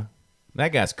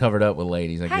That guy's covered up with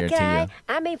ladies, I Hi, guarantee guy. you.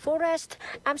 I'm in forest.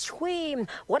 I'm swim.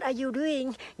 What are you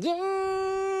doing? Yeah.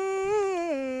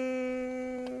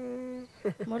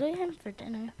 What are you having for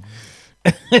dinner?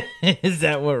 Is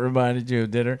that what reminded you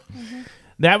of dinner? Mhm.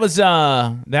 That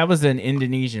was an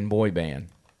Indonesian boy band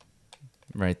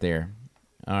right there.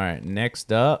 All right,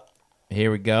 next up,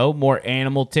 here we go. More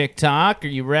animal TikTok. Are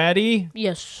you ready?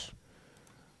 Yes.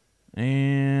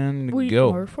 And We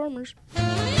go. are farmers.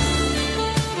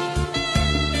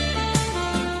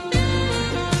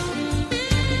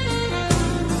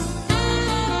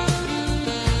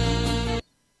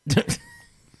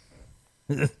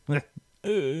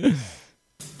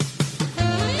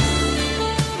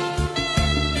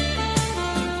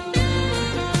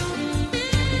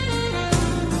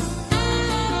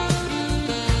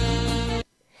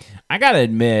 I gotta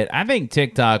admit, I think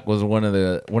TikTok was one of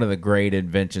the great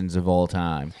inventions of all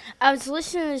time. I was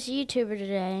listening to this YouTuber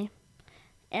today,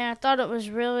 and I thought it was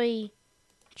really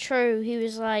true. He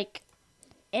was like,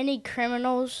 any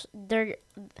criminals, they're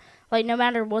like, no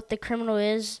matter what the criminal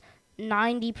is,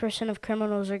 90% of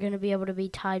criminals are going to be able to be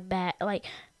tied back. Like,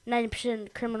 90%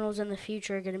 of criminals in the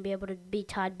future are going to be able to be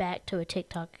tied back to a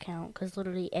TikTok account because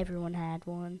literally everyone had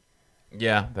one.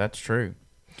 Yeah, that's true.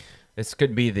 This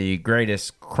could be the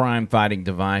greatest crime-fighting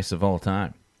device of all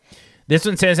time. This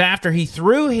one says, after he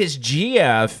threw his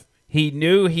GF, he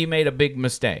knew he made a big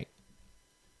mistake.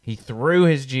 He threw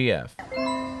his GF.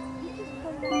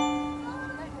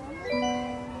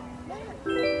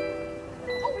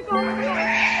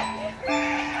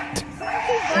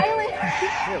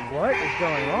 Yeah, what is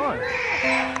going on?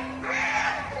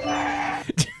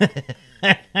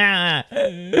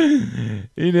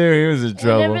 He knew he was in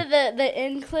trouble. Remember the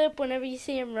end clip whenever you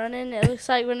see him running? It looks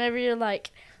like whenever you're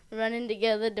like running to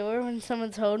get the door when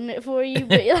someone's holding it for you,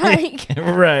 but you're like...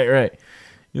 right.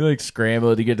 You like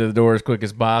scramble to get to the door as quick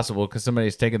as possible because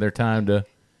somebody's taking their time to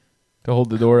hold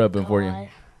the door open for you.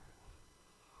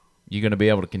 You gonna be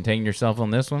able to contain yourself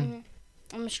on this one?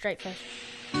 Mm-hmm. I'm a straight face.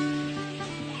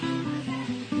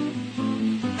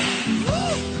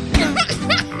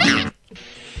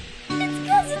 It's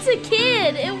because it's a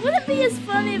kid. It wouldn't be as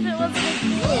funny if it wasn't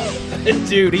a kid.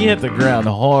 Dude, he hit the ground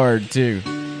hard too.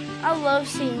 I love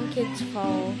seeing kids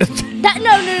fall.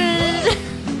 No.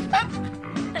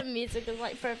 That music is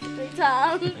like perfectly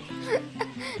timed.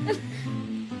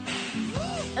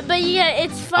 But yeah,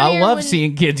 it's funnier. I love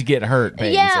seeing kids get hurt.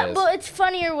 Peyton Yeah, says. but it's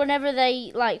funnier whenever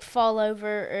they like fall over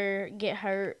or get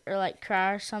hurt or like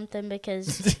cry or something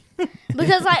because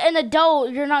like an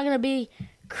adult, you're not gonna be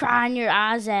crying your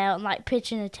eyes out and like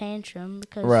pitching a tantrum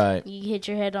because Right. you hit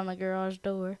your head on the garage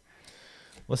door.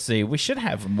 Let's see. We should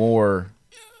have more.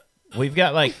 We've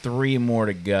got like 3 more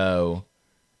to go.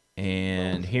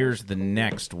 And here's the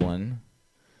next one.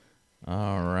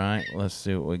 All right. Let's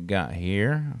see what we got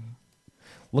here.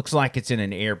 Looks like it's in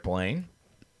an airplane.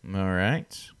 All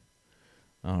right.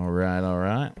 All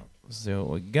right. Let's see what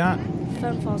we got.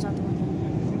 Phone falls out the window.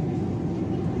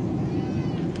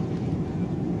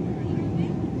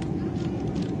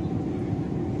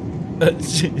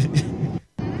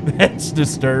 That's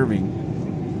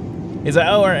disturbing. Is that,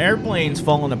 oh, our airplane's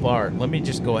falling apart. Let me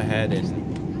just go ahead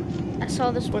and I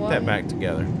saw this put one, that back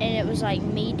together. and it was like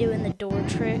me doing the door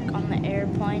trick on the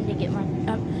airplane to get my.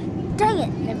 Dang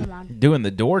it! Never mind. Doing the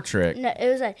door trick. No, it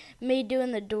was like me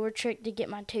doing the door trick to get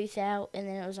my tooth out, and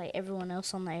then it was like everyone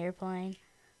else on the airplane.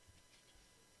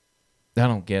 I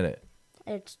don't get it.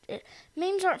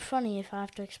 Memes aren't funny if I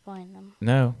have to explain them.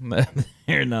 No,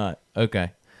 they're not.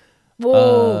 Okay.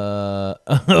 Whoa.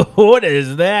 What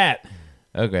is that?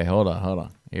 Okay, hold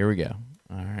on. Here we go.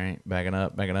 All right, backing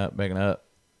up.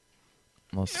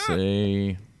 Let's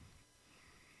see.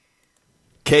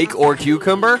 Cake or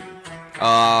cucumber?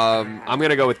 I'm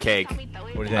gonna go with cake. What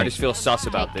do you I think? just feel sus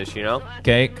about this, you know?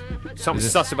 Cake? Something Is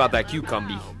this- sus about that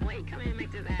cucumber.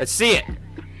 Let's see it.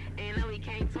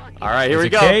 All right, here Is we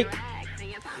it go. cake?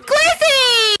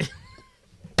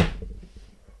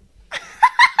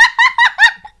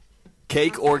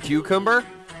 Cake or cucumber?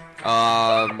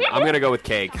 I'm gonna go with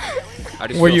cake. I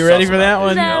just Were feel you ready sus for that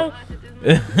about one?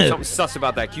 this, you know? Something sus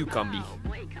about that cucumber.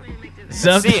 See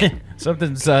it.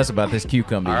 Something sus about this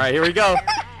cucumber. All right, here we go.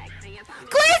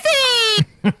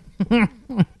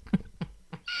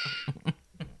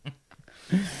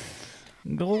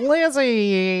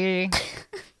 Glizzy.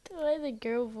 The way the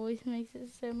girl voice makes it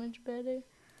so much better.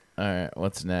 All right,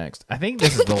 what's next? I think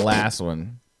this is the last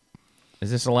one. Is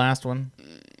this the last one?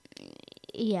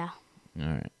 Yeah. All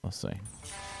right, let's see. Alright,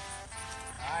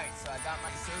 so I got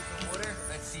my soap and water.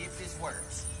 Let's see if this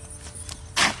works.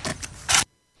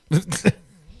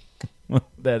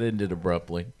 That ended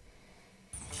abruptly.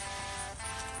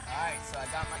 Alright,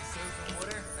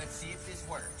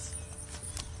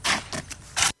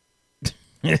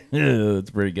 It's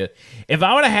pretty good. If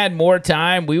I would have had more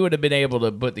time, we would have been able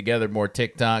to put together more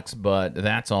TikToks, but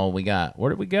that's all we got. Where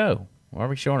did we go? Why are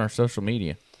we showing our social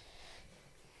media?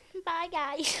 Bye,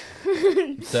 guys.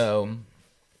 So,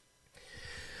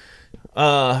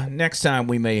 next time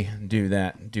we may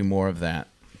do more of that.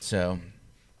 So,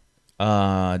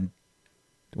 1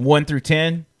 through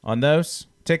 10 on those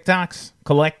TikToks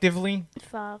collectively?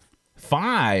 5.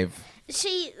 5?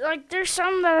 See, like, there's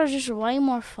some that are just way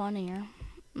more funnier.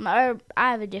 Or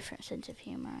I have a different sense of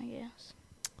humor, I guess.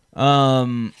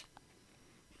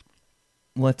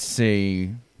 Let's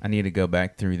see. I need to go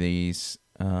back through these.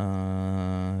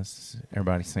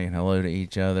 Everybody's saying hello to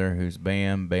each other. Who's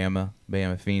Bama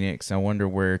Phoenix. I wonder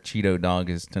where Cheeto Dog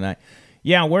is tonight.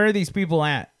 Yeah, where are these people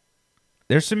at?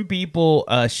 There's some people.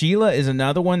 Sheila is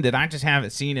another one that I just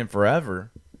haven't seen in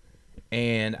forever.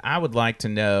 And I would like to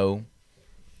know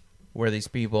where these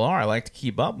people are. I like to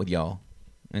keep up with y'all.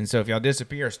 And so if y'all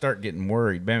disappear, I start getting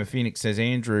worried. Bama Phoenix says,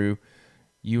 Andrew,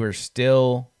 you are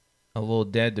still a little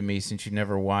dead to me since you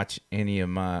never watch any of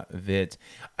my vids.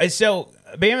 So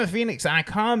Bama Phoenix, I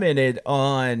commented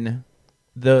on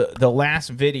the last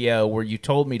video where you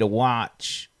told me to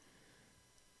watch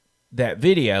that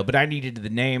video, but I needed the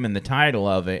name and the title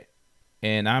of it.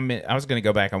 And I was going to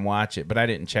go back and watch it, but I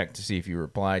didn't check to see if you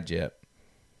replied yet.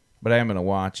 But I am going to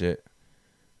watch it.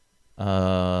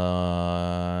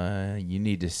 You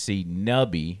need to see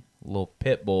Nubby, little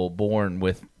pit bull born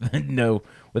with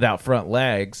without front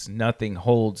legs. Nothing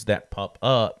holds that pup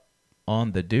up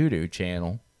on the doo-doo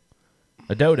channel.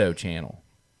 A dodo channel.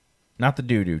 Not the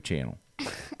doo-doo channel.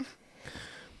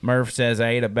 Murph says, I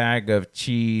ate a bag of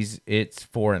cheese. It's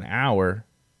for an hour.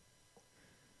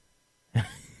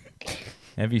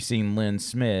 Have you seen Lynn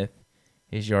Smith?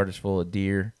 His yard is full of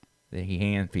deer that he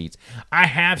hand feeds. I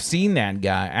have seen that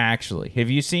guy, actually. Have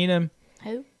you seen him?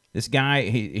 Who? This guy,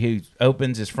 he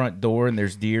opens his front door and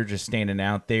there's deer just standing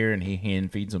out there and he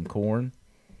hand feeds them corn.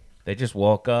 They just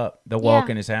walk up. They'll walk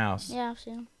in his house. Yeah, I've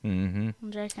seen him. Mm-hmm.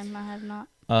 I'm joking. I have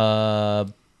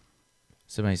not.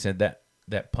 Somebody said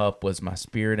that pup was my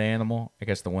spirit animal. I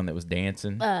guess the one that was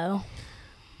dancing. Oh.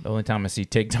 The only time I see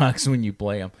TikToks when you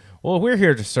play them. Well, we're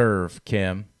here to serve,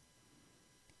 Kim.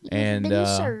 And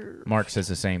Mark says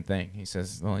the same thing. He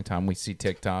says the only time we see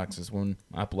TikToks is when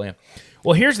I play them.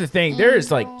 Well, here's the thing. There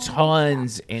is like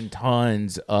tons and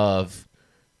tons of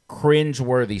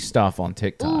cringeworthy stuff on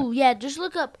TikTok. Ooh, yeah. Just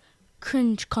look up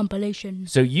cringe compilation.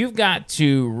 So you've got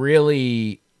to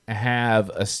really have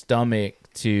a stomach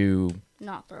to...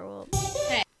 Not throw up.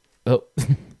 Oh,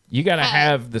 you got to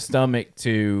have the stomach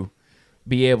to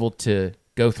be able to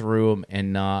go through them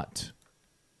and not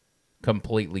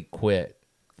completely quit.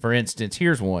 For instance,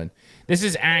 here's one. This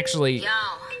is actually...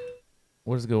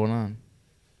 What is going on?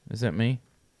 Is that me?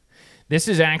 This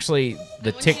is actually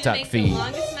the TikTok feed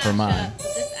for mine.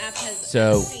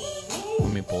 So,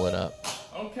 let me pull it up.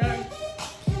 Okay.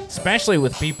 Especially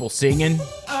with people singing.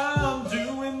 I'm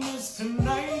doing this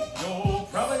tonight. You're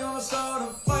probably gonna start a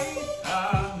fight.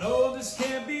 I know this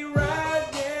can't be right.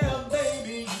 Yeah,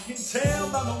 baby, you can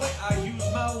tell by the way I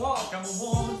use my walk. I'm a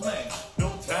woman's man. No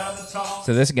time to talk.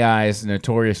 So this guy is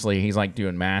notoriously, he's like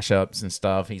doing mashups and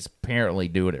stuff. He's apparently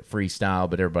doing it freestyle,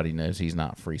 but everybody knows he's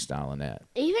not freestyling that.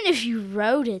 Even if you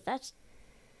wrote it, that's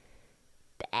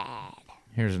bad.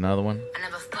 Here's another one.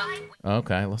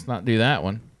 Okay, let's not do that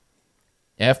one.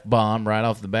 F-bomb right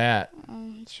off the bat.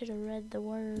 Should have read the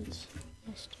words,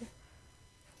 mister.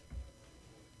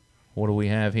 What do we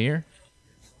have here?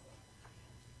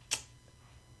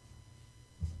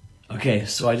 Okay,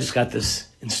 so I just got this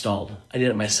installed. I did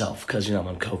it myself because, I'm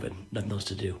on COVID. Nothing else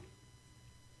to do.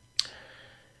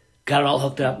 Got it all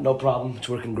hooked up, no problem. It's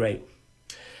working great.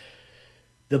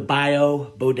 The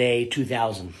Bio Baudet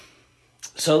 2000.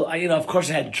 So, of course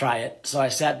I had to try it. So I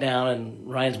sat down, and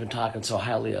Ryan's been talking so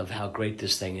highly of how great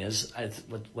this thing is.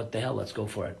 What the hell, let's go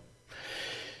for it.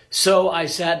 So I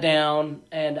sat down,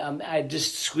 and I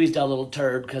just squeezed out a little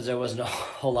turd because there wasn't a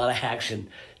whole lot of action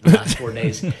in the last 4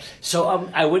 days. So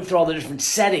I went through all the different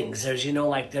settings. There's,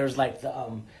 there's like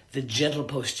the gentle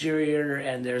posterior,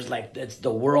 and there's like it's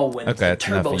the whirlwind. Okay, that's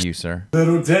enough of you, sir.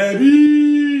 Little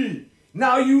Debbie!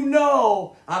 Now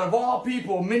out of all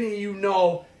people, many of you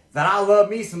know that I love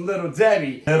me some Little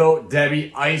Debbie. Little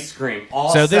Debbie ice cream.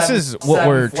 All so this is what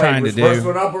we're trying to do. First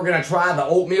one up, we're going to try the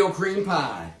oatmeal cream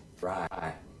pie.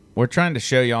 Right. We're trying to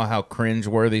show y'all how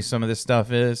cringeworthy some of this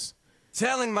stuff is.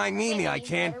 Telling my Mimi I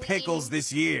can't pickles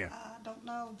this year. I don't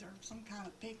know. There's some kind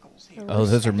of pickles here. Oh,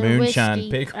 those are moonshine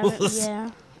pickles. Yeah.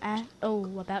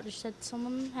 About to said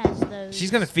someone has those.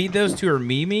 She's going to feed those to her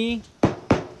Mimi?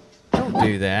 Don't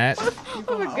do that.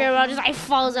 Oh, my grandma just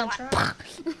falls out. I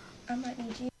might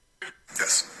need you.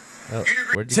 Yes. Oh,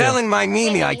 where'd you Telling go? my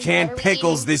Mimi I can't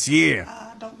pickles this year.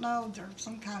 I don't know. There's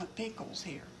some kind of pickles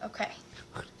here. Okay.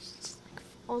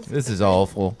 This is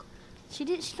awful.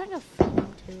 She's not gonna feed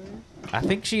them to her. I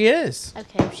think she is.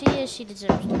 Okay, if she is, she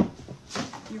deserves it.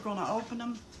 You're gonna open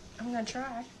them? I'm gonna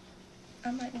try.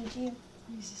 I might need you.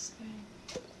 Use this thing.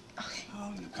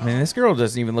 Oh, you I mean, this girl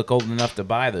doesn't even look old enough to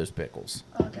buy those pickles.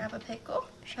 I'll grab a pickle.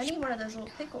 I need one of those little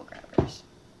pickle grabbers.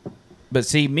 But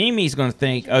see, Mimi's going to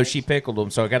think, oh, she pickled them,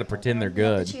 so I got to pretend they're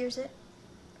good. Cheers it.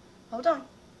 Hold on.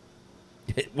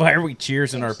 Why are we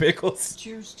cheersing our pickles?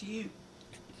 Cheers to you.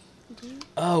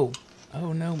 Oh.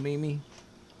 Oh, no, Mimi.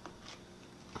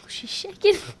 Oh, she's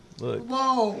shaking. Look.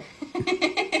 Whoa.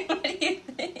 What do you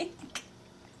think?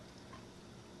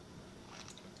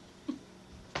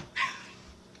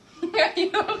 Are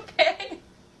you okay?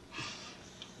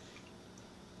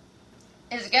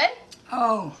 Is it good?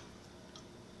 Oh.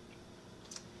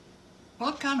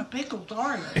 What kind of pickles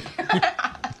are they?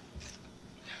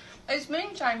 It's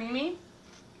moonshine, Mimi.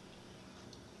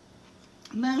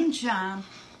 Moonshine.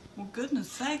 Well,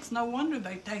 goodness sakes, no wonder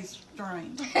they taste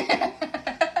strange.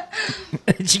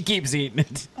 She keeps eating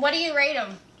it. What do you rate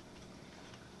them?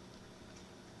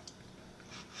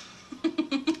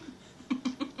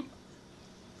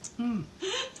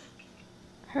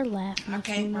 Her laugh. I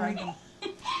can't rate them.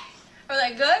 Are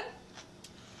they good?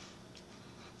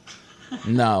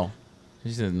 No.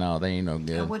 She says, no, they ain't no I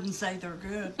good. wouldn't say they're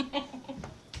good.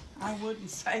 I wouldn't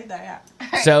say that.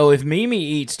 So if Mimi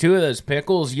eats 2 of those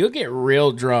pickles, you'll get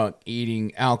real drunk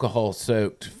eating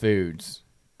alcohol-soaked foods.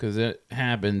 Because it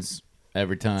happens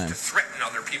every time. To threaten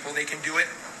other people, they can do it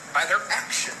by their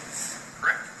actions,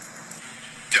 correct?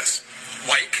 Just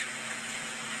like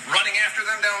running after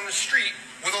them down the street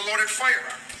with a loaded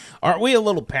firearm. Aren't we a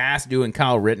little past doing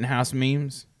Kyle Rittenhouse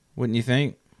memes? Wouldn't you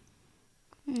think?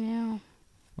 Yeah.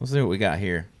 Let's see what we got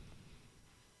here.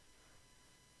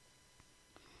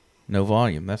 No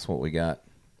volume. That's what we got.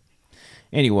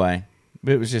 Anyway,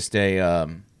 it was just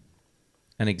an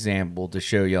example to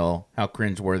show y'all how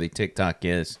cringeworthy TikTok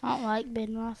is. I don't like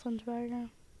Ben Roethlisberger.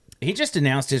 He just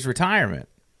announced his retirement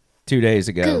 2 days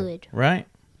ago. Good. Right?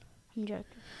 I'm joking.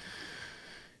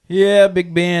 Yeah,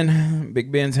 Big Ben.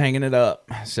 Big Ben's hanging it up.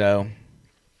 So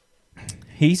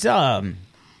he's had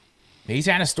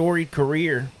a storied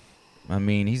career. I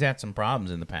mean, he's had some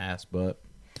problems in the past, but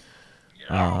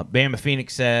Bama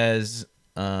Phoenix says,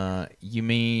 you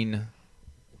mean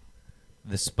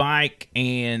the spike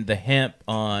and the hemp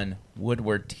on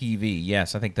Woodward TV?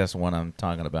 Yes, I think that's the one I'm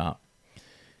talking about.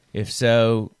 If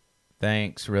so,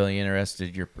 thanks. Really interested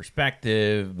in your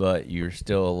perspective, but you're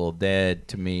still a little dead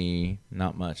to me.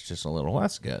 Not much, just a little.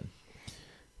 That's good.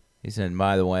 He said,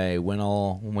 by the way, when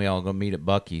we all gonna meet at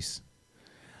Buc-ee's?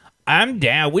 I'm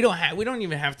down. We don't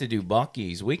even have to do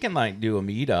Buc-ee's. We can do a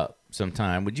meetup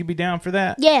sometime. Would you be down for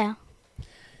that? Yeah.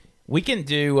 We can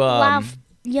do live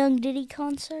Young Diddy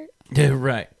concert.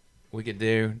 Right. We could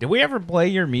do. Did we ever play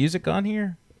your music on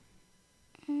here?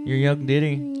 Your Young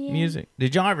Diddy music.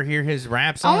 Did y'all ever hear his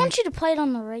rap song? I want you to play it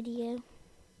on the radio.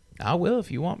 I will if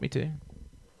you want me to.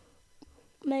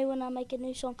 Maybe when I make a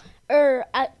new song, or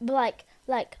like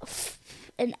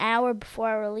an hour before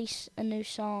I release a new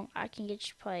song, I can get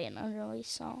you to play an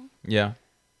unreleased song. Yeah.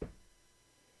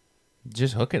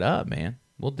 Just hook it up, man.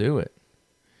 We'll do it.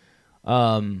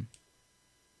 I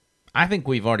think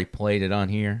we've already played it on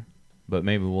here, but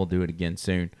maybe we'll do it again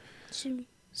soon.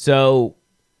 So,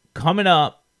 coming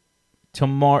up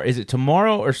tomorrow, is it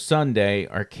tomorrow or Sunday,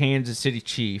 are Kansas City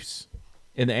Chiefs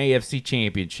in the AFC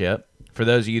Championship. For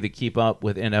those of you that keep up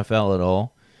with NFL at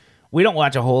all. We don't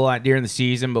watch a whole lot during the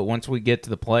season, but once we get to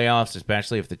the playoffs,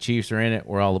 especially if the Chiefs are in it,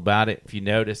 we're all about it. If you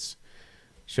notice,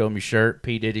 show them your shirt.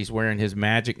 P. Diddy's wearing his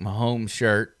Magic Mahomes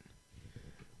shirt.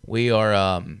 We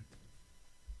are,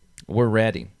 we're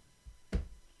ready.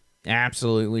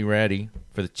 Absolutely ready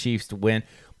for the Chiefs to win.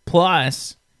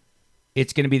 Plus,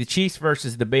 it's going to be the Chiefs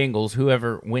versus the Bengals.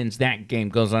 Whoever wins that game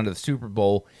goes on to the Super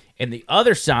Bowl. And the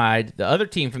other side, the other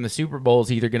team from the Super Bowl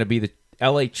is either going to be the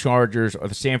LA Chargers or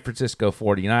the San Francisco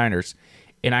 49ers.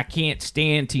 And I can't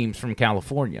stand teams from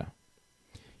California.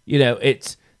 You know,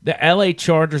 it's the LA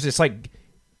Chargers. It's like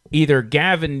either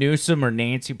Gavin Newsom or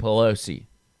Nancy Pelosi,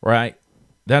 right?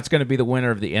 That's going to be the winner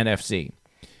of the NFC.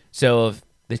 So if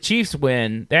the Chiefs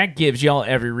win, that gives y'all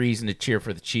every reason to cheer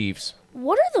for the Chiefs.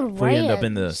 What are the Rams? If we end up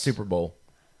in the Super Bowl.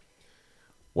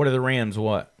 What are the Rams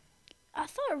what? I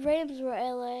thought Rams were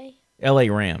LA.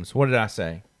 LA Rams. What did I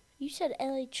say? You said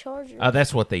LA Chargers.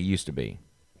 That's what they used to be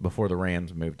before the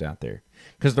Rams moved out there.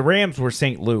 Because the Rams were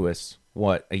St. Louis,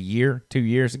 a year, 2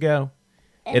 years ago?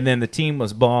 And then the team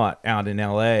was bought out in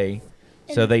LA,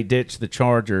 so they ditched the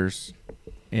Chargers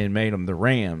and made them the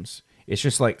Rams. It's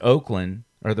just like Oakland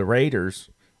or the Raiders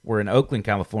were in Oakland,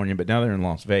 California, but now they're in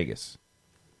Las Vegas.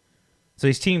 So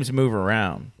these teams move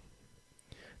around.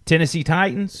 Tennessee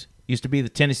Titans used to be the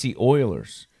Tennessee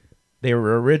Oilers. They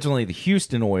were originally the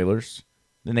Houston Oilers.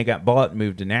 Then they got bought and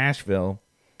moved to Nashville.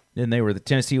 Then they were the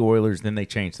Tennessee Oilers. Then they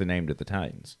changed the name to the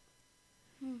Titans.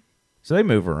 So they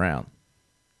move around.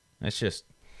 That's just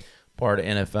part of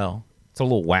NFL. It's a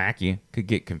little wacky. Could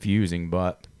get confusing,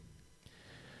 but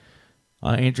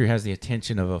Andrew has the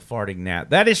attention of a farting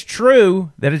gnat. That is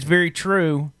true. That is very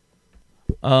true.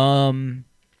 Cheeto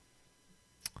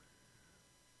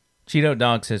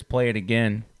Dog says, play it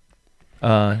again.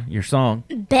 Your song.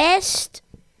 Best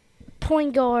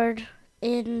point guard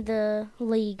in the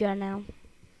league right now.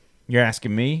 You're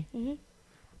asking me? Mm-hmm.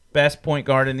 Best point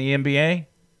guard in the NBA?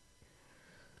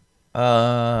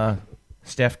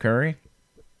 Steph Curry?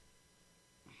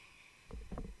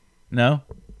 No?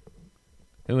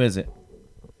 Who is it?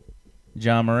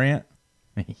 John Morant?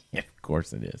 Yeah, of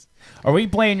course it is. Are we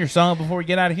playing your song before we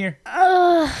get out of here?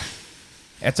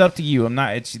 That's up to you. I'm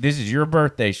not. This is your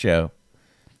birthday show,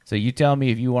 so you tell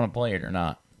me if you want to play it or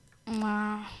not.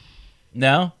 No.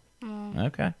 No? No.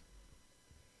 Okay.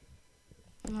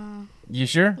 No. You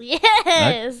sure?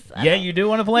 Yes. Yeah, you do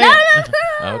want to play No, it?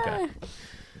 no. Okay.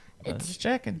 It's just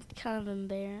checking. Kind of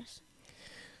embarrassing.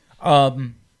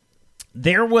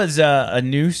 There was a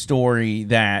news story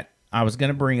that I was going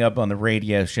to bring up on the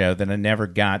radio show that I never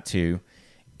got to,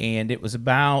 and it was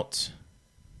about...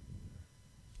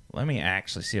 Let me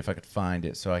actually see if I could find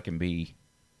it so I can be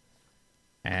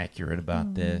accurate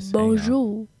about this.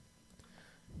 Bonjour.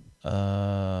 Hang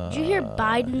on. Did you hear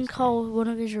Biden call one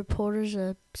of his reporters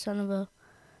a son of a...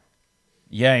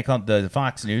 Yeah, he called the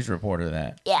Fox News reporter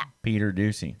that. Yeah. Peter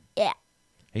Ducey. Yeah.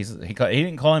 He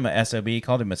didn't call him a SOB. He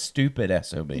called him a stupid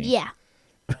SOB. Yeah.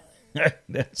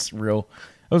 That's real.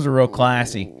 Those are real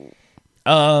classy.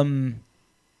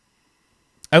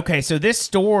 Okay, so this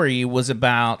story was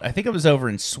about, I think it was over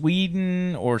in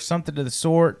Sweden or something of the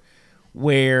sort,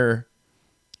 where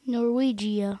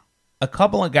Norwegia. A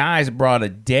couple of guys brought a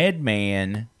dead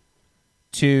man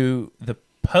to the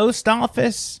post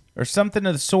office or something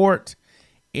of the sort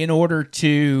in order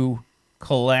to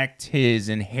collect his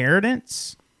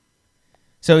inheritance.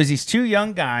 So as these two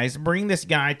young guys bring this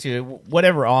guy to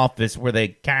whatever office where they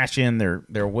cash in their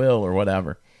will or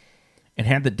whatever, and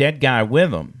had the dead guy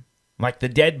with them. Like the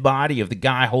dead body of the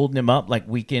guy holding him up like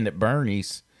Weekend at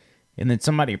Bernie's. And then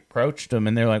somebody approached them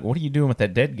and they're like, what are you doing with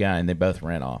that dead guy? And they both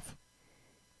ran off.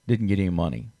 Didn't get any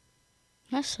money.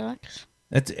 That sucks.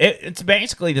 It's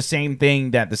basically the same thing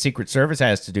that the Secret Service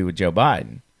has to do with Joe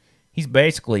Biden. He's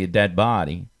basically a dead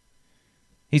body.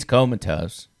 He's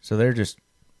comatose. So they're just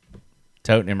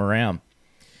toting him around.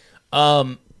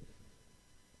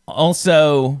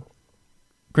 Also,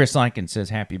 Chris Likens says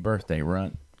happy birthday,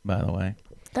 Runt, by the way.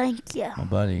 Thank you. My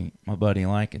buddy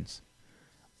Likens.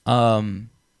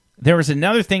 There was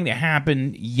another thing that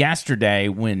happened yesterday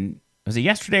was it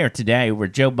yesterday or today where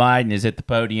Joe Biden is at the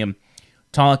podium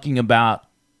talking about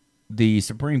the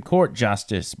Supreme Court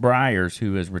Justice Breyer,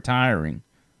 who is retiring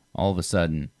all of a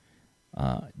sudden.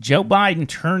 Joe Biden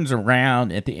turns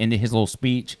around at the end of his little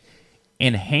speech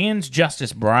and hands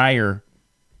Justice Breyer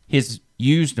his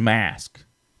used mask.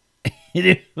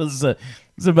 It was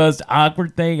the most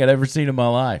awkward thing I'd ever seen in my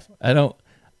life. I don't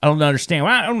understand.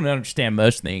 Well, I don't understand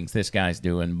most things this guy's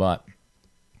doing, but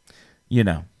you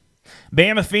know.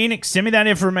 Bama Phoenix, send me that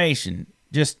information.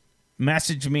 Just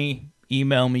message me,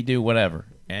 email me, do whatever.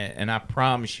 And I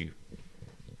promise you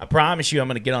I'm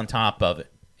going to get on top of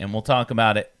it. And we'll talk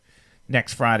about it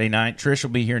next Friday night. Trish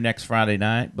will be here next Friday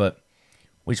night, but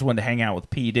we just wanted to hang out with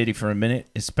P. Diddy for a minute,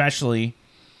 especially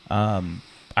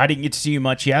I didn't get to see you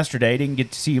much yesterday. Didn't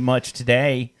get to see you much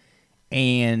today.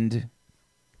 And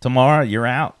tomorrow you're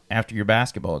out after your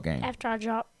basketball game. After I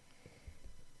drop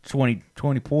 20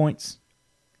 points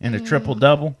and a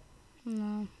triple-double.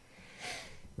 No.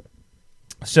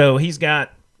 So he's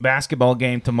got basketball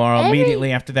game tomorrow.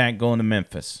 Immediately after that, going to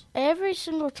Memphis. Every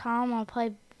single time I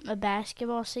play a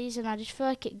basketball season, I just feel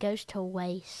like it goes to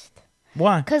waste.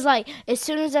 Why? Because, like, as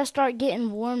soon as I start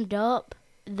getting warmed up,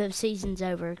 the season's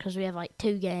over because we have, like,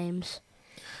 2 games.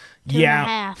 2 and a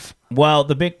half. Well,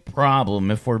 the big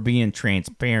problem, if we're being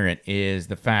transparent, is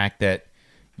the fact that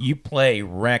you play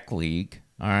rec league,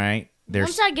 all right?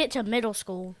 Once I get to middle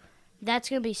school, that's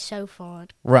going to be so fun.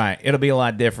 Right. It'll be a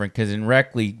lot different because in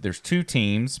rec league, there's 2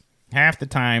 teams. Half the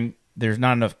time, there's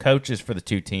not enough coaches for the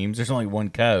 2 teams. There's only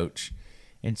 1 coach.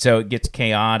 And so it gets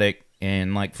chaotic.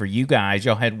 And, like, for you guys,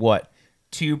 y'all had,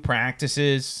 2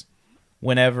 practices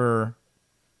whenever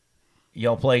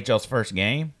y'all played y'all's first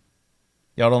game?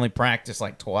 Y'all only practice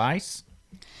like twice?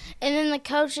 And then the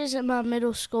coaches at my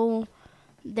middle school,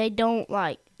 they're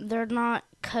not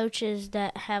coaches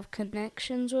that have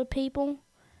connections with people.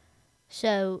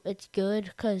 So it's good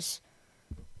because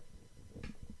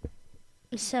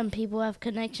some people have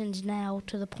connections now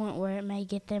to the point where it may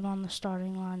get them on the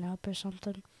starting lineup or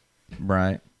something.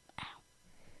 Right.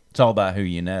 It's all about who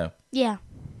you know. Yeah.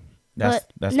 That's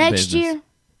next year.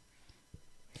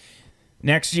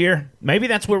 Next year, maybe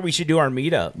that's where we should do our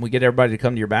meetup. We get everybody to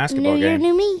come to your basketball New year, game.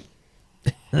 new me.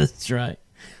 That's right.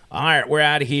 All right, we're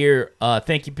out of here.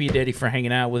 Thank you, P. Diddy, for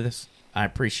hanging out with us. I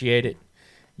appreciate it.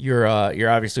 You're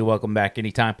obviously welcome back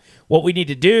anytime. What we need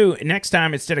to do next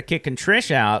time, instead of kicking Trish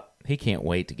out, he can't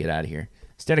wait to get out of here.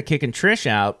 Instead of kicking Trish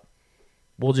out,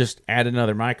 we'll just add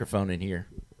another microphone in here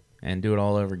and do it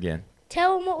all over again.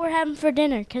 Tell them what we're having for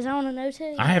dinner, because I want to know,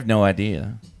 too. I have no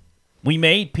idea. We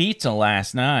made pizza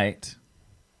last night.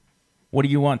 What do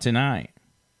you want tonight?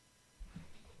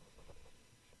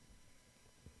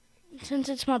 Since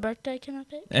it's my birthday, can I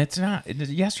pick? It's not.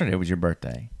 Yesterday was your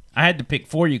birthday. I had to pick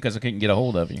for you because I couldn't get a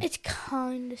hold of you. It's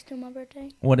kind of still my birthday.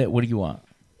 What do you want?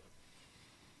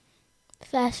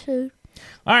 Fast food.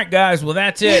 All right, guys. Well,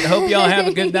 that's it. Hope y'all have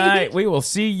a good night. We will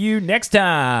see you next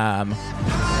time.